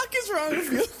the fuck is wrong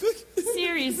with you?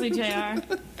 Seriously, JR.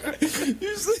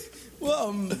 Well,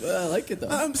 I like it though.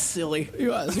 I'm silly.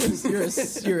 You are.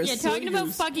 You're a Yeah, talking about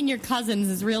fucking your cousins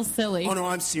is real silly. Oh no,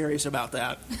 I'm serious about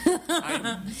that. I'm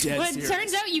dead Well, it serious.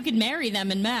 turns out you could marry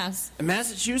them in Mass.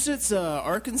 Massachusetts,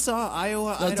 Arkansas,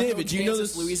 Iowa, Now, Idaho, David, do you know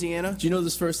Kansas, this? Louisiana. Do you know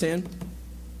this firsthand?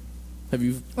 Have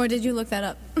you, Or did you look that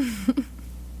up?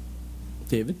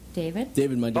 David? David?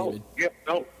 David, my Oh, David. yeah,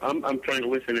 no, I'm trying to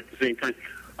listen at the same time.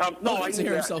 No, he I likes knew to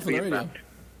hear that, himself to on be the a radio. fact.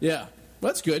 Yeah, well,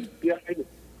 that's good. Yeah,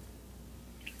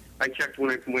 I checked when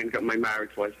I went and got my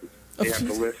marriage license. They have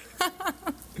the list,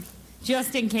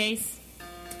 Just in case.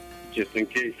 just in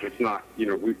case it's not, these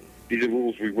are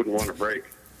rules we wouldn't want to break.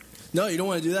 No, you don't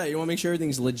want to do that. You want to make sure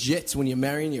everything's legit when you're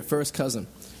marrying your first cousin.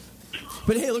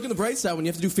 But hey, look on the bright side. When you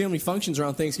have to do family functions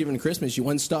around Thanksgiving and Christmas, you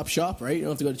one-stop shop, right? You don't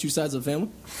have to go to two sides of the family.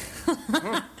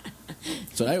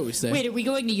 That's what I always say. Wait, are we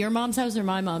going to your mom's house or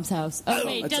my mom's house? Oh,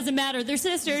 wait, that's- doesn't matter. They're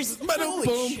sisters. Holy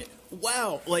Boom. shit.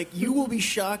 Wow. Like, you will be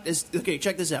shocked as... Okay,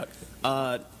 check this out.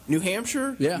 New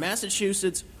Hampshire, Yeah.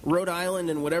 Massachusetts, Rhode Island,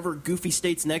 and whatever goofy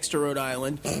states next to Rhode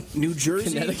Island. New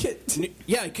Jersey. Connecticut?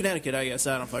 Yeah, Connecticut, I guess.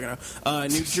 I don't fucking know.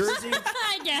 New Jersey,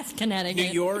 I guess Connecticut.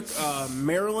 New York,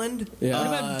 Maryland. Yeah. What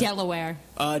about Delaware?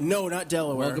 No, not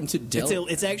Delaware. Welcome to Delaware.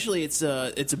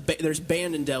 There's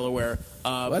band in Delaware.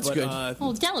 That's but, good.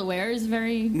 Well, Delaware is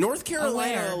very North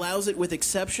Carolina aware. allows it with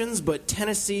exceptions, but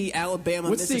Tennessee, Alabama,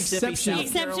 What's the Mississippi, exception?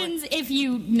 South Carolina. Exceptions if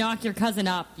you knock your cousin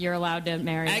up, you're allowed to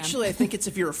marry them. Actually, I think it's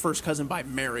if you're a first cousin by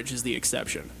marriage is the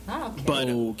exception. Oh, okay. But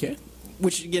Okay.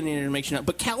 which again makes you not.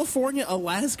 But California,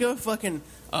 Alaska, fucking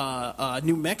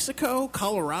New Mexico,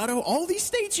 Colorado, all these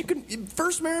states you can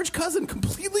first marriage cousin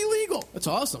completely legal. That's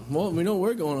awesome. Well, we know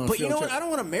we're going on a But you field know what? trip. I don't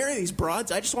want to marry these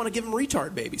broads. I just want to give them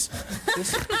retard babies.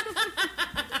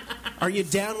 Are you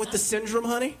down with the syndrome,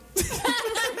 honey?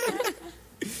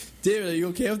 David, are you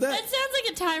okay with That that? sounds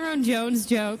like a Tyrone Jones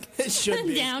joke. It should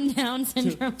be. Down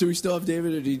syndrome. Do we still have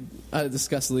David, or did he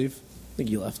discuss leave? I think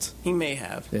he left. He may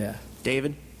have. Yeah.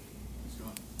 David?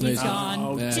 He's gone.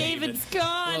 Oh, yeah. David's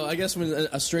gone. Well, I guess when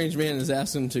a strange man is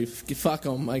asking to fuck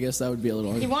him, I guess that would be a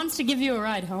little... He wants to give you a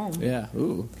ride home. Yeah.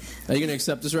 Ooh. Are you going to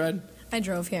accept this ride? I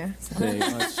drove here. So. There you go.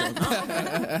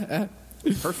 That's-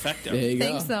 Perfecto. there you go.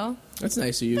 Thanks, though. That's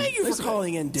nice of you. Thank you Nice for of-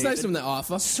 calling in, It's David. nice of him to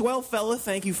offer. Swell fella,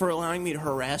 thank you for allowing me to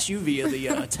harass you via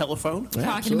the telephone. Yeah, Talking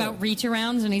absolutely. about reach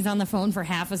arounds and he's on the phone for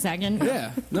half a second.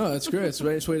 Yeah. No, that's great. It's a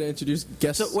nice way to introduce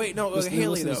guests. So wait, no, listeners-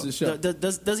 Haley though. listeners to the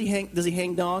show. Does he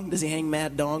hang dong? Does he hang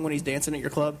mad dong when he's dancing at your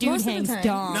club? Dude Most of the hangs time.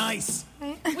 dong. Nice.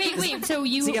 Wait, so Has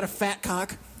he you... got a fat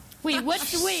cock? Wait, I What, I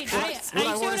showed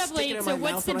wanna up stick it late, in so my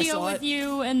what's mouth the when I deal saw with it?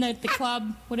 you and the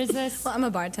club? What is this? Well, I'm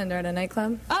a bartender at a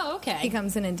nightclub. Oh, okay. He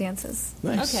comes in and dances.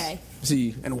 Nice. Okay.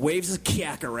 See, And waves his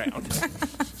cack around.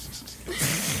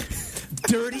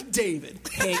 Dirty David,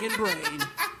 hanging brain.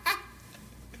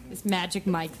 Is Magic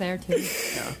Mike there, too?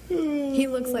 He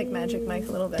looks like Magic Mike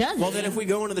a little bit. Does Well, he? then if we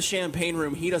go into the champagne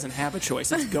room, he doesn't have a choice.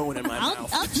 It's going in my I'll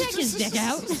mouth. check his dick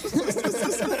out.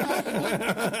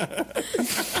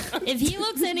 If he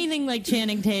looks anything like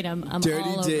Channing Tatum, I'm all Dirty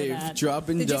over Dave that.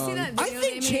 dropping Did you dong. see that I video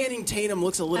think they Channing Tatum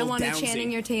looks a I little want to downsy.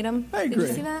 Channing your Tatum. I Did agree.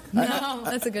 you see that? No,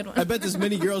 that's a good one. I bet there's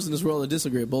many girls in this world that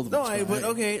disagree with both of them. No, but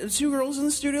okay, 2 girls in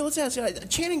the studio. Let's ask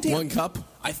Channing Tatum. One cup?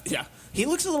 Yeah, he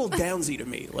looks a little downsy to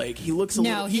me. Like he looks a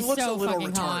little. He he's looks so a little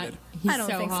fucking retarded. hot. He's I don't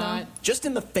so think so. hot. Just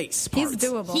in the face He's parts.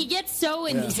 doable. He gets so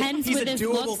intense He's with a his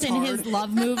doable looks in his tard. love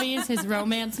movies, his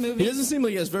romance He movies. doesn't seem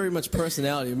like he has very much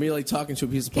personality. Me like talking to a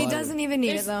piece of He plywood. doesn't even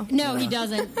need it, though. No, he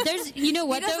doesn't. There's, you know He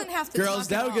what doesn't though? have to Girls, talk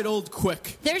that at would get all. old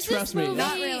quick. There's Trust this me. movie.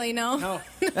 Not really, no.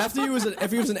 After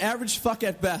if he was an average fuck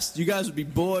at best, you guys would be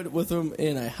bored with him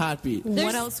in a heartbeat.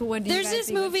 What else would you There's guys this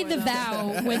be good movie, for, The though?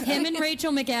 Vow, with him and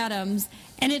Rachel McAdams,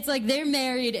 and it's like they're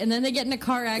married, and then they get in a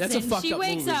car That's a accident. and fucked she up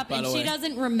wakes movie, up by and the she way.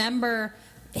 doesn't remember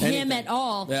him Anything. at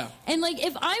all. Yeah. And like,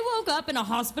 if I woke up in a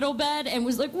hospital bed and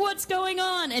was like, "What's going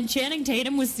on?" and Channing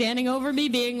Tatum was standing over me,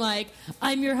 being like,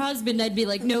 "I'm your husband," I'd be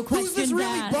like, "No questions Who's this really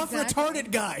asked." buff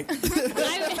retarded guy?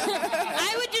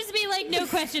 I would just be like, "No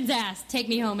questions asked. Take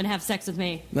me home and have sex with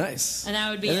me." Nice. And that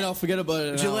would be And then it. I'll forget about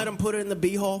it. Did you let him put it in the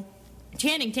b-hole?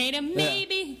 Channing Tatum,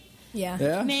 maybe, Yeah.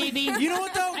 Yeah? maybe. You know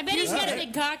what though? I bet he's got a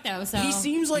big cock though. So He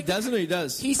seems He like doesn't or he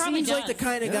does? he Probably seems like does. the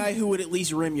kind of guy who would at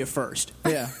least rim you first.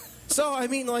 Yeah. So I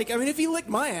mean, if he licked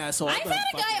my asshole, I've had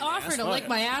a guy offer to lick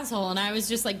my asshole, and I was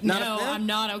just like, "No, Not a fan? I'm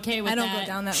not okay with I don't that." go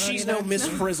down that road She's either. no Miss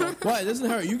Frizzle. Why? It doesn't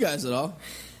hurt you guys at all.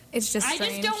 It's just I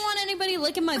strange. just don't want anybody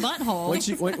licking my butthole.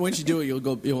 Once you do it,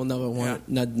 you'll never want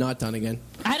it not done again.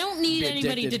 I don't need Be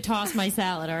anybody to addicted. toss my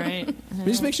salad. All right,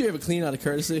 Just make sure you have a clean out of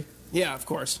courtesy. Yeah, of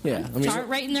course. Yeah. I mean, start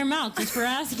right in their mouth just for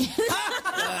asking.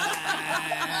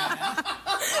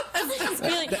 Be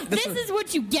like, this is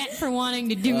what you get for wanting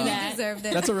to do You that. deserved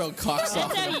it. that's a real cock That's how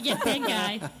softener. you get pink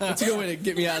eye. That's a good way to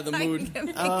get me out of the mood.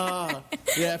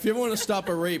 Yeah, if you ever want to stop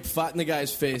a rape, fart in the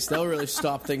guy's face. That'll really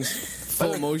stop things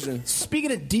full motion.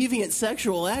 Speaking of deviant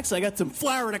sexual acts, I got some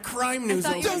Florida crime I news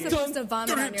thought you over were here. supposed to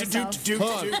vomit on yourself.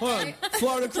 Hold on.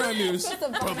 Florida crime news.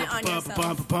 Supposed to vomit on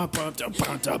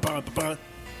yourself.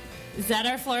 Is that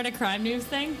our Florida crime news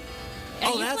thing? Are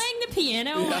Oh, you that's- playing the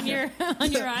piano on your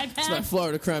iPad? It's my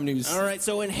Florida crime news. All right,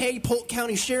 so in Polk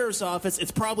County Sheriff's Office, it's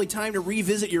probably time to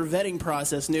revisit your vetting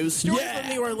process news. Story Yeah.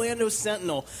 from the Orlando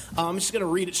Sentinel. I'm just going to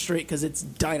read it straight because it's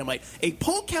dynamite. A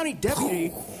Polk County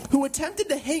deputy who attempted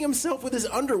to hang himself with his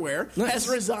underwear Nice. has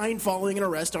resigned following an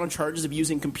arrest on charges of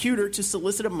using computer to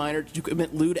solicit a minor to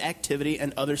commit lewd activity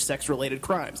and other sex-related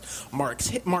crimes. Mark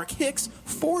Hicks,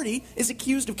 40, is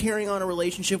accused of carrying on a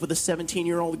relationship with a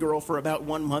 17-year-old girl for about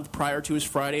 1 month prior to his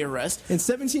Friday arrest. And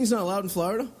 17 is not allowed in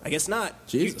Florida? I guess not.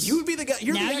 Jesus. You would be the guy.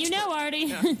 You're Now the you expert. know,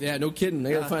 Artie. Yeah, no kidding.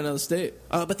 They gotta find another state.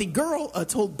 But the girl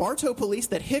told Bartow police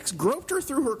that Hicks groped her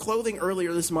through her clothing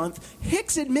earlier this month.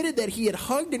 Hicks admitted that he had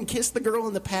hugged and kissed the girl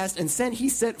in the past and said he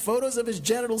sent photos of his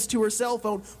genitals to her cell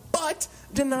phone, but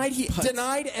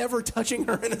denied ever touching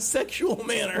her in a sexual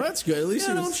manner. Well, that's good. At least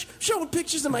yeah, he I'm was- showing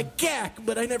pictures of my gack,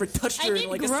 but I never touched I her did in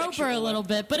like a grope sexual her a little way.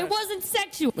 bit, but it wasn't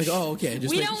sexual. Like, oh, okay.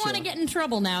 Just We making don't want to sure. get in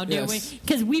trouble now, do Yes. we?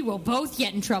 Because we will both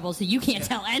get in trouble, so you can't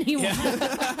tell anyone.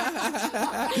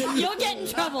 You'll get in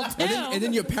trouble too. And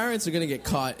then your parents are gonna get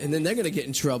caught, and then they're gonna get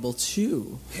in trouble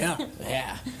too. Yeah.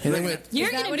 Yeah. And then You're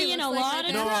Is that going to what be it in a looks like lot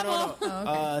of right now?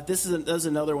 trouble. This is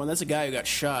another one. That's a guy who got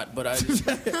shot, but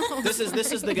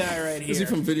this is the guy right here. Is he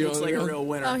from Video Looks on like the a Go? real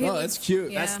winner. Oh, he Oh, looks- that's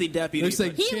cute. yeah. That's the deputy. Looks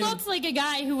like He Channing- looks like a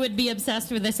guy who would be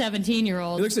obsessed with a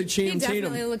 17-year-old. He looks like He Channing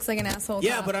definitely Tatum. looks like an asshole.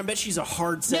 Yeah, cop. but I bet she's a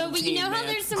hard No, 17, but you know how man.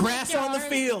 there's some grass like, on the there are,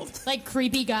 field. like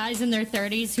creepy guys in their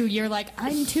 30s who you're like,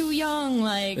 I'm too young.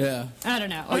 Like, Yeah. I don't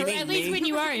know. Oh, Or you mean at least me? when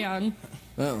you are young.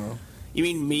 I don't know. You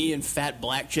mean me and fat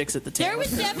black chicks at the table? There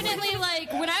was definitely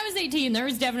like when I was 18, there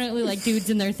was definitely like dudes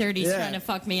in their 30s Yeah. trying to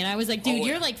fuck me, and I was like, dude,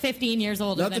 you're like 15 years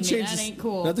older Not than to me. change That the, ain't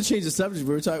cool. Not to change the subject.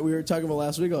 We were talking about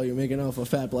last week. Oh, you're making off a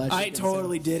fat black. I chick.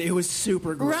 totally did. It was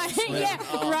super gross. Ryan,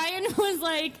 yeah, Ryan was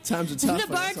like Times are tough the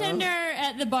for us, huh? bartender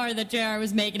at the bar that JR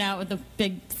was making out with the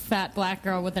big fat black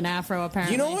girl with an afro.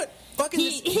 Apparently, You know what? Fucking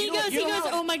He, this- he you know- goes, you he know goes,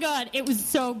 how- oh my god, it was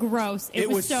so gross. It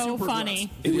was so super funny.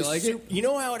 gross. Did you was like it? You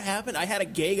know how it happened? I had a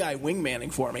gay guy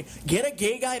wingmanning for me. Get a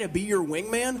gay guy to be your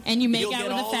wingman, And you make you'll out get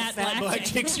with a all fat the fat black black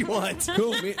chick. chicks you want.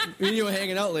 Cool. Me and you were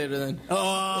hanging out later then.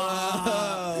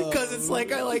 Because it's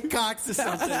like I like cocks or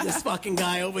something. This fucking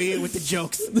guy over here with the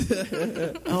jokes.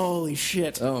 Holy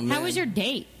shit! Oh man. How was your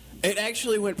date? It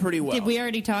actually went pretty well. Did we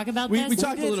already talk about We this?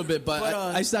 talked a little bit, but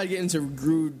I started getting into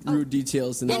rude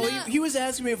details. And Well, then, he was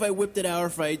asking me if I whipped it out or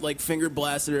if I like finger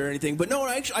blasted her or anything. But no,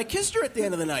 I kissed her at the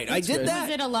end of the night. I did good. that.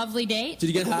 Was it a lovely date? Did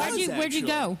you get high? Where'd you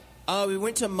go? We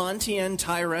went to Montien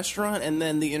Thai restaurant and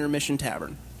then the Intermission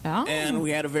Tavern. Oh. And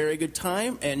we had a very good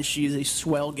time, and she's a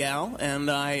swell gal, and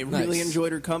I really Nice.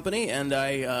 enjoyed her company. And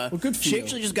I, good for she you.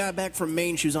 actually just got back from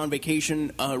Maine. She was on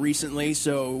vacation recently,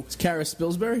 so It's Kara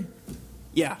Spilsbury.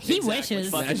 Yeah, He exactly.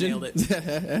 wishes. Fucking nailed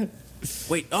it.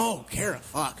 Wait, Kara,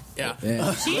 fuck. Yeah.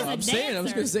 She's a I'm saying, I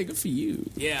was going to dancer. say, good for you.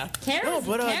 Yeah. Kara's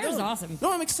awesome.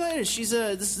 No, I'm excited. She's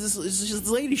this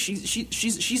lady.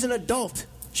 She's an adult.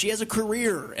 She has a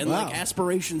career and Wow. like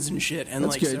aspirations and shit. And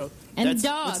That's like good. so. And that's-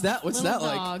 dogs. What's Little that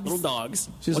like? dogs. Little dogs.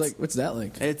 She's like, what's that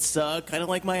like? It's kind of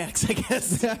like my ex, I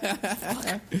guess.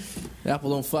 Apple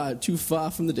don't fly too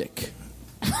far from the dick.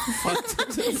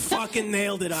 Fucking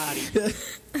nailed it, Arty.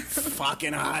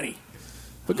 Fucking Arty.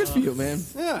 But good for you, man.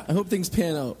 Yeah. I hope things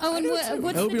pan out. Oh, and what's I hope the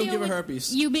you don't deal give her with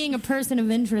herpes. you being a person of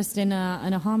interest in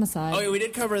a homicide? Oh, yeah, we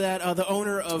did cover that. The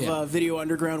owner of Video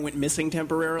Underground went missing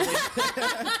temporarily.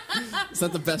 It's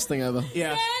not the best thing ever.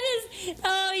 Yeah. That is.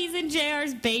 Oh, he's in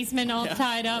JR's basement, all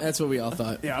tied up, That's what we all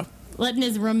thought. Yeah. letting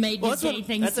his roommate Well, do gay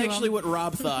things that's to actually him. what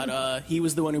Rob thought. He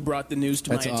was the one who brought the news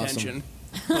to That's my awesome. attention.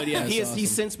 But yeah,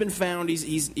 he's since been found.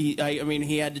 He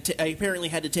had to. I apparently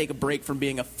had to take a break from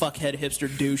being a fuckhead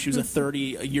hipster douche who's a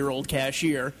 30-year-old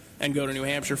cashier and go to New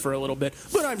Hampshire for a little bit.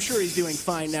 But I'm sure he's doing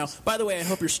fine now. By the way, I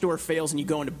hope your store fails and you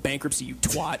go into bankruptcy, you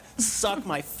twat. Suck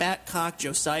my fat cock,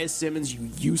 Josiah Simmons, you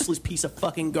useless piece of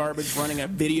fucking garbage running a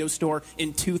video store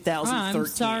in 2013. I'm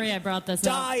sorry I brought this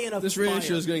Die up. in a This radio fire.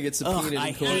 show is going to get subpoenaed I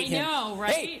in court. hate I him. know,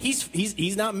 right? Hey,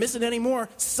 he's not missing anymore.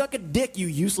 Suck a dick, you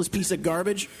useless piece of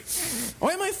garbage.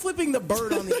 Why am I flipping the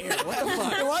bird on the air? What the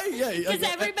fuck? Why? Yeah, Because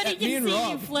everybody me can and see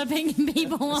Rob. you flipping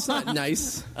people It's off. not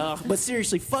nice. But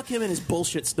seriously, fuck him and his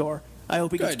bullshit store. I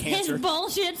hope he gets Good. His cancer.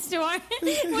 bullshit store.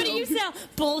 What do you sell?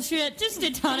 Bullshit. Just a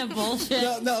ton of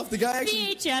bullshit. No, if the guy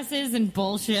actually, VHSs and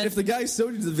bullshit. if the guy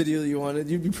showed you the video that you wanted,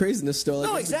 you'd be praising this store. Like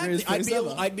No, it's the exactly. greatest place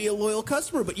ever. I'd be a loyal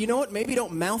customer, but you know what? Maybe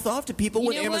don't mouth off to people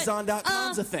when You know what?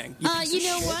 Amazon.com's a thing. You piece You of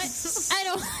know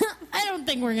shit. what? I don't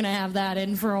think we're gonna have that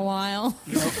in for a while.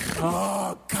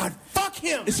 Oh God, fuck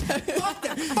him! Fuck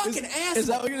that fucking asshole! Is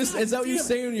that what you're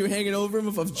saying when you're hanging over him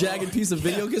with a jagged piece of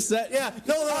video cassette? Yeah, I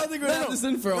don't think we're gonna have this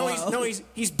in for a while.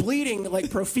 He's bleeding like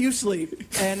profusely,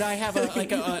 and I have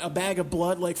a bag of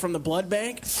blood like from the blood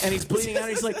bank, and he's bleeding out.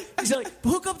 He's like,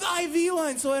 hook up the IV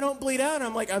line so I don't bleed out. And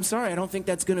I'm like, I'm sorry, I don't think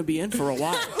that's gonna be in for a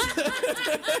while.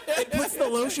 It puts the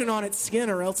lotion on its skin,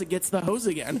 or else it gets the hose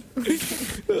again.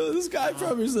 This guy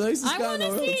probably is the nicest I guy want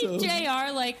in the to world. see too.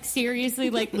 JR like seriously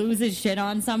like lose his shit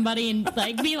on somebody and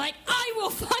like be like, I will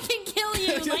fucking kill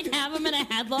you, and like have him in a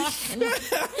headlock and,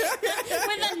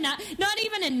 with a not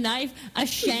even a knife, a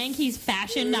shank he's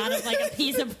fashioned out of like a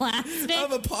piece of plastic. I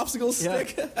have a popsicle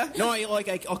stick. No,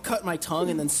 I'll cut my tongue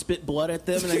and then spit blood at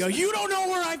them, and I go, "You don't know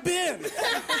where I've been."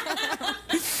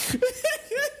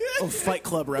 Oh, Fight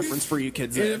Club reference for you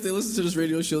kids. And if they listen to this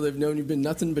radio show, they've known you've been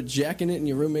nothing but jacking it in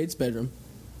your roommate's bedroom.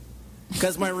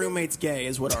 Because my roommate's gay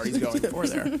is what Arty's going for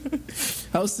there.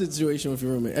 How's the situation with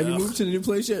your roommate? Have you moved to the new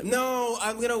place yet? No,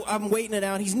 I'm waiting it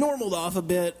out. He's normaled off a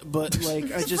bit, but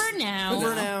like I just For now.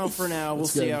 we'll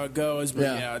see good. how it goes. But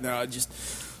Yeah. just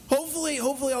hopefully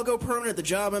I'll go permanent at the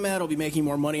job I'm at. I'll be making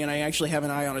more money, and I actually have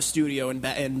an eye on a studio in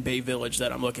Bay Village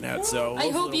that I'm looking at. So I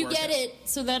hopefully hope it'll you work get out. it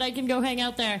so that I can go hang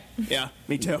out there Yeah,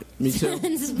 me too. Me too.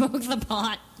 and smoke the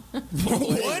pot. What?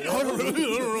 I don't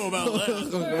know about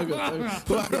that.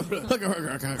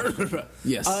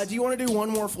 Yes. Do you want to do one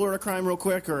more Florida crime real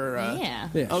quick, or? Yeah.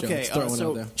 Yeah, sure. Okay, Let's throw one out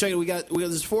so there. check it. We got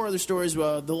there's 4 other stories.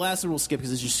 The last one we'll skip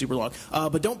because it's just super long.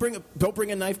 But don't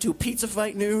bring a knife to a pizza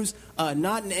fight news.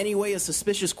 Not in any way a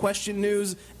suspicious question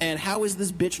news. And how is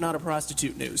this bitch not a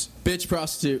prostitute news? Bitch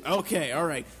prostitute. Okay, all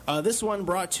right. This one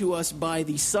brought to us by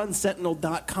the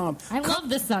SunSentinel.com. I love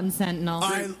the Sun Sentinel.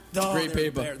 Great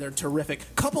paper. They're terrific.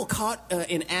 Couple caught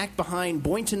in act behind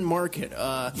Boynton Market.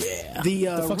 Yeah. The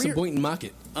the fuck's a Boynton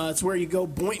Market? it's where you go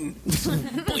Boynton.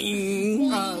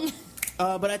 Boing.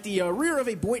 But at the rear of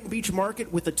a Boynton Beach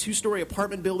market with the 2-story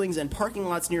apartment buildings and parking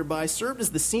lots nearby served as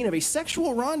the scene of a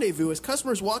sexual rendezvous as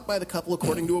customers walked by the couple,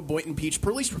 according to a Boynton Beach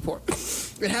police report.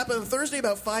 It happened on Thursday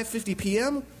about 5:50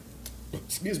 p.m.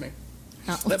 Excuse me.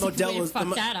 Oh, That Modelo's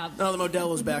fuck that up. No, the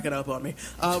Modelo's backing up on me.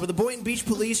 But the Boynton Beach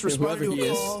police responded to whoever a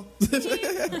he is. call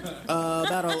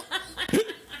about a.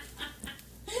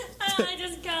 I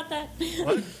just got that.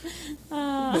 What?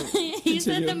 You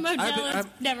said the Modelo's.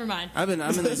 Never mind. I'm in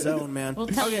the zone, man. We'll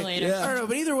tell you later. yeah. I don't know,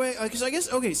 but either way, because I guess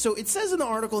so it says in the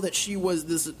article that she was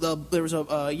there was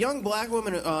a young black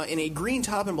woman in a green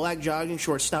top and black jogging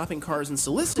shorts stopping cars and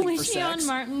soliciting for Was she sex. on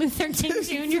Martin Luther King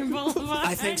Jr. Boulevard?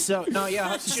 I think so. No,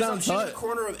 yeah, she's on the hot.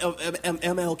 corner of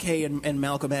MLK and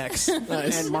Malcolm X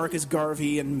and Marcus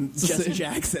Garvey and Jesse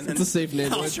Jackson. It's a safe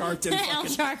neighborhood. Al Sharpton. Al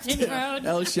Sharpton Road.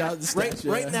 El Shot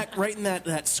Right in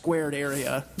that squared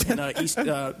area in East.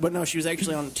 But no, she was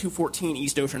actually on 214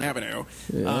 East Ocean Avenue.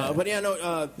 But yeah,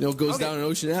 no. It goes okay. down on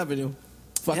Ocean Avenue.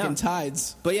 fucking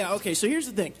tides. But yeah, okay. So here's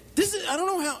the thing. This is I don't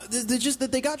know how. Just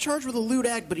that they got charged with a lewd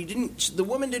act, but he didn't. The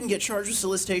woman didn't get charged with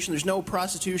solicitation. There's no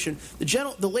prostitution.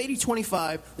 The lady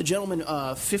 25, the gentleman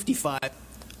 55.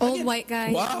 Old white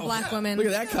guy, Wow. black woman. Look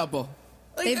at that couple.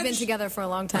 They've been together for a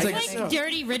long time. It's Like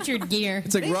Dirty Richard Gere.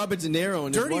 It's like Robert De Niro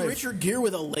and his Dirty wife. Richard Gere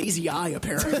with a lazy eye,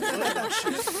 apparently. Look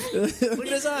at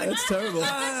his eye. That's terrible. Look,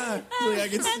 I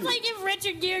can That's see. like if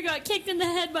Richard Gere got kicked in the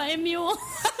head by a mule.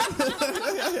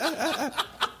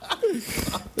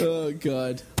 Oh,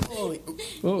 God. Holy.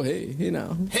 Oh, hey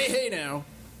now. Hey now.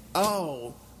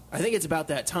 Oh, I think it's about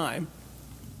that time.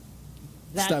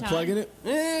 That Stop time. plugging it?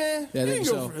 Yeah, I think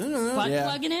so. Butt Yeah.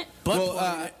 plugging it.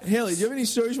 Well, Haley, do you have any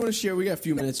stories you want to share? We got a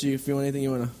few minutes. If you want anything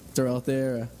you want to throw out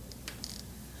there.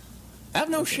 I have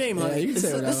no shame, Yeah, honey. you can say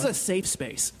This is whatever. a safe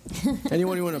space.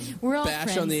 Anyone you want to We're all bash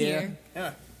friends on the here.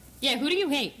 air? Yeah, who do you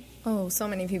hate? Oh, so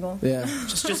many people. Yeah.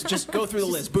 Just go through the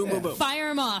list. Boom, boom, boom. Fire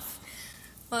him off.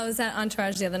 Well, I was at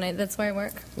Entourage the other night. That's where I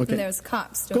work. Okay. And there was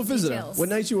cops Go doing visit her. details. What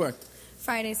nights you work?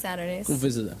 Fridays, Saturdays. Go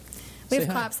visit her. We Say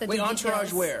have hi. cops that Wait, do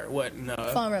Entourage details. where? What? No.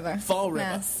 Fall River. Fall River.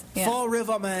 Mass. Yeah. Fall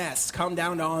River, Mass. Come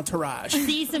down to Entourage.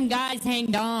 See some guys hang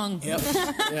dong. Yep.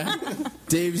 Yeah.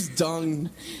 Dave's Dong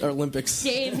Olympics.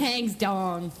 Dave hangs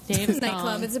dong. Dave's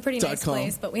Nightclub. dong. It's a pretty .com. nice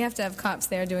place, but we have to have cops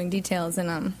there doing details.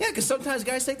 And Yeah, because sometimes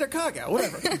guys take their cock out.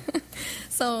 Whatever.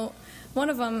 so one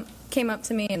of them came up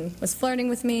to me and was flirting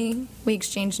with me. We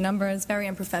exchanged numbers. Very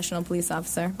unprofessional police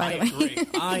officer, by the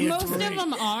way. Most of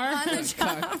them are. On the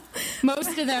job.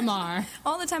 Most of them are.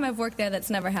 All the time I've worked there, that's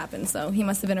never happened, so he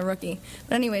must have been a rookie.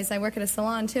 But anyways, I work at a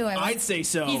salon, too. I'd say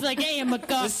so. He's like, hey, I'm a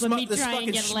cuff. Let me this try and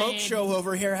fucking get smoke laid. show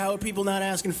over here. How are people not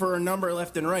asking for a number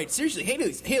left and right? Seriously,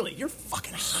 Haley, you're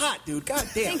fucking hot, dude. God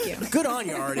damn. Thank you. Good on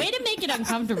you, Arty. Way to make it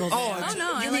uncomfortable. Oh, Dan.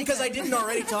 no, I you mean like because that. I didn't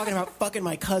already talking about fucking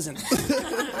my cousin?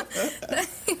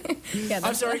 Yeah, I'm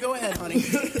that's- sorry. Go ahead, honey.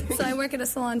 So I work at a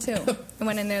salon, too. I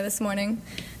went in there this morning.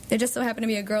 There just so happened to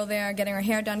be a girl there getting her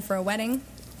hair done for a wedding,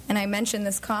 and I mentioned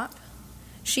this cop.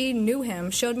 She knew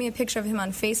him, showed me a picture of him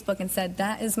on Facebook, and said,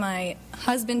 that is my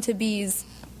husband-to-be's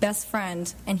best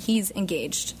friend, and he's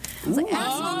engaged. I was like,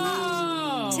 asshole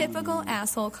cop. Typical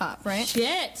asshole cop, right?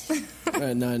 Shit.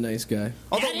 Not a nice guy.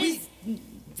 Although That is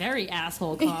very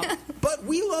asshole cop. but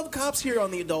we love cops here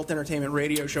on the Adult Entertainment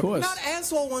Radio Show. Of course. Not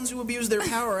asshole ones who abuse their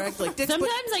power, act like dicks.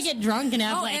 Sometimes I get drunk and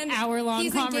have Oh, like and hour-long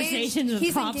he's conversations engaged- with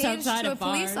he's cops engaged outside to of a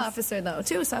police bars. officer, though,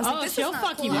 too. So I was Oh, like, this she'll is not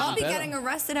fuck cool. you I'll up. be Better. getting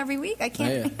arrested every week. I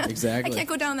can't. Yeah, exactly. I can't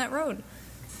go down that road.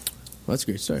 Well, that's a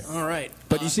great story. All right.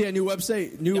 But you see our new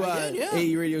website, Yeah.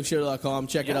 AERadioshow.com.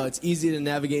 Check it Yeah. out. It's easy to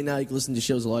navigate now. You can listen to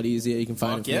shows a lot easier. You can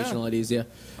find Fuck information yeah. a lot easier.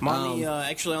 I'm on the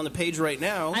actually on the page right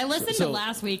now. I listened So- to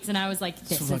last week's and I was like,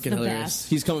 this is the fucking hilarious. best.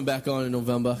 He's coming back on in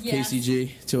November, Yes.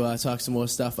 KCG, to talk some more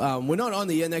stuff. We're not on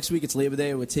the air next week. It's Labor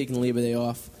Day. We're taking Labor Day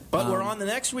off. But we're on the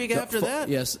next week after that.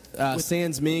 Yes.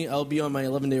 Sans me. I'll be on my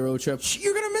 11-day road trip.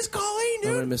 You're gonna miss Colleen, dude.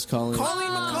 I'm going to miss Colleen. Colleen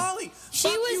McCauley. She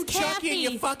Fuck was you, Chucky, and Kathy.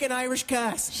 you fucking Irish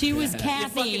cuss. She was fucking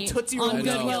Kathy Tootsie on Roll. I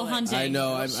know. Goodwill Hunting. I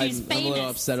know. I'm She's a famous. little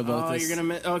upset about Oh, this. you're gonna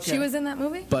miss. Okay. She was in that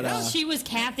movie? But, She was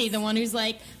Kathy, the one who's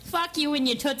like, fuck you and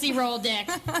your Tootsie Roll dick.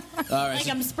 all right. Like,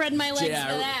 I'm spreading my legs for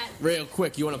Yeah, that. real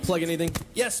quick. You want to plug anything?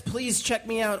 Yes, please check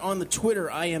me out on the Twitter.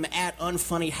 I am at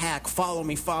UnfunnyHack. Follow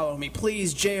me.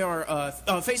 Please,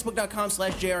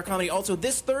 Facebook.com/JR Comedy. Also,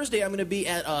 this Thursday, I'm going to be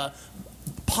at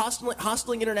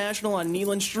Hostling International on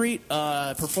Neelan Street,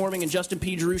 performing in Justin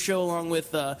P. Drew show along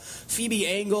with Phoebe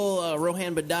Angle,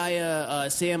 Rohan Badaya,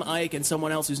 Sam Ike, and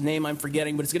someone else whose name I'm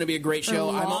forgetting, but it's going to be a great show.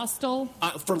 Lostel?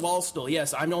 For Lostel,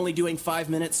 yes. I'm only doing 5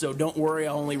 minutes, so don't worry.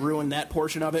 I'll only ruin that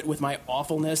portion of it with my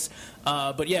awfulness.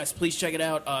 But yes, please check it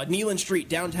out. Neelan Street,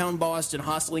 downtown Boston,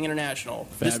 Hostling International,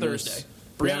 Fabulous. this Thursday.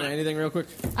 Brianna, anything real quick?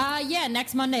 Yeah,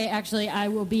 next Monday, actually, I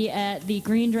will be at the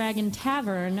Green Dragon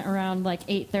Tavern around like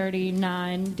 8:30,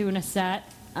 9, doing a set.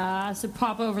 So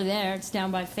pop over there. It's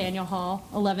down by Faneuil Hall,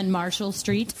 11 Marshall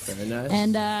Street. Very nice.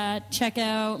 And check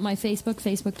out my Facebook,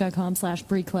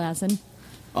 facebook.com/BrieClassen.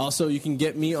 Also, you can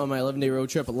get me on my 11-day road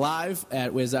trip live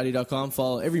at where'sZadi.com.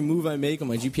 Follow every move I make on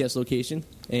my GPS location,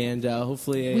 and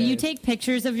hopefully... Will you take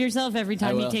pictures of yourself every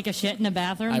time you will. take a shit in a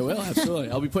bathroom? I will,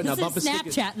 absolutely. I'll be putting out Just bumper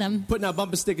stickers. Snapchat them. Putting out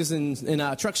bumper stickers in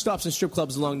truck stops and strip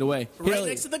clubs along the way. Right Haley,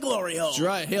 next to the glory hole. that's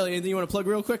right. Haley, anything you want to plug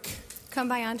real quick? Come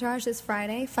by Entourage this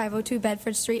Friday, 502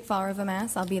 Bedford Street, Fall River,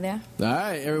 Mass. I'll be there. All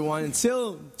right, everyone.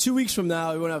 Until 2 weeks from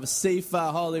now, we want to have a safe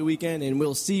holiday weekend, and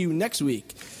we'll see you next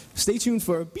week. Stay tuned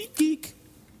for Beat Geek.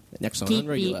 Next on Geek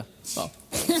Regular. Beat. Oh.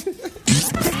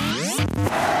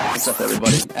 What's up,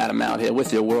 everybody? Adam out here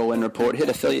with your Whirlwind Report, here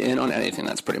to fill you in on anything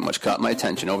that's pretty much caught my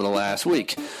attention over the last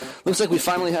week. Looks like we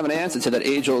finally have an answer to that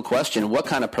age-old question, what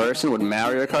kind of person would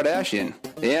marry a Kardashian?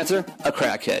 The answer? A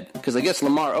crackhead. Because I guess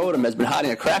Lamar Odom has been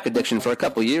hiding a crack addiction for a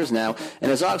couple years now,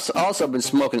 and has also been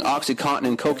smoking OxyContin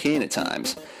and cocaine at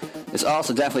times. This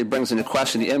also definitely brings into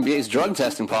question the NBA's drug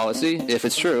testing policy, if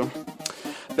it's true.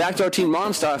 Back to our Teen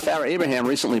Mom star, Farrah Abraham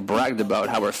recently bragged about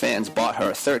how her fans bought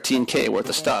her $13K worth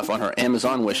of stuff on her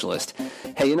Amazon wish list.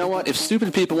 Hey, you know what? If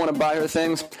stupid people want to buy her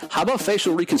things, how about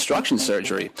facial reconstruction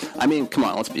surgery? I mean, come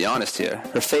on, let's be honest here.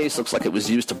 Her face looks like it was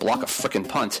used to block a frickin'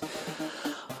 punt.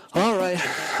 All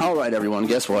right, everyone,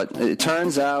 guess what? It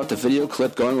turns out the video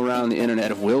clip going around the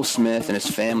internet of Will Smith and his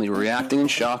family reacting in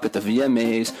shock at the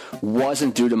VMAs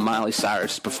wasn't due to Miley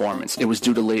Cyrus' performance. It was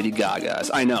due to Lady Gaga's.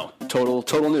 I know,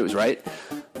 total news, right?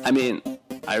 I mean,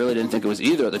 I really didn't think it was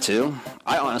either of the two.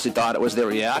 I honestly thought it was their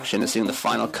reaction to seeing the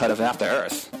final cut of After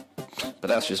Earth. But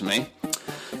that's just me.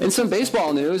 In some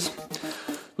baseball news,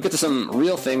 we'll get to some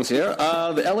real things here.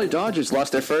 The LA Dodgers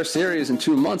lost their first series in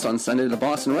 2 months on Sunday to the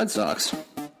Boston Red Sox.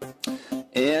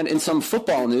 And in some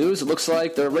football news, it looks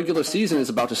like the regular season is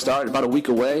about to start about a week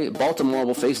away. Baltimore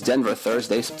will face Denver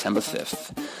Thursday, September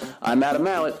 5th. I'm Adam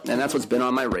Mallett, and that's what's been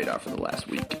on my radar for the last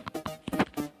week.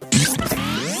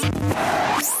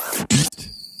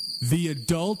 The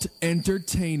Adult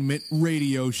Entertainment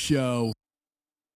Radio Show.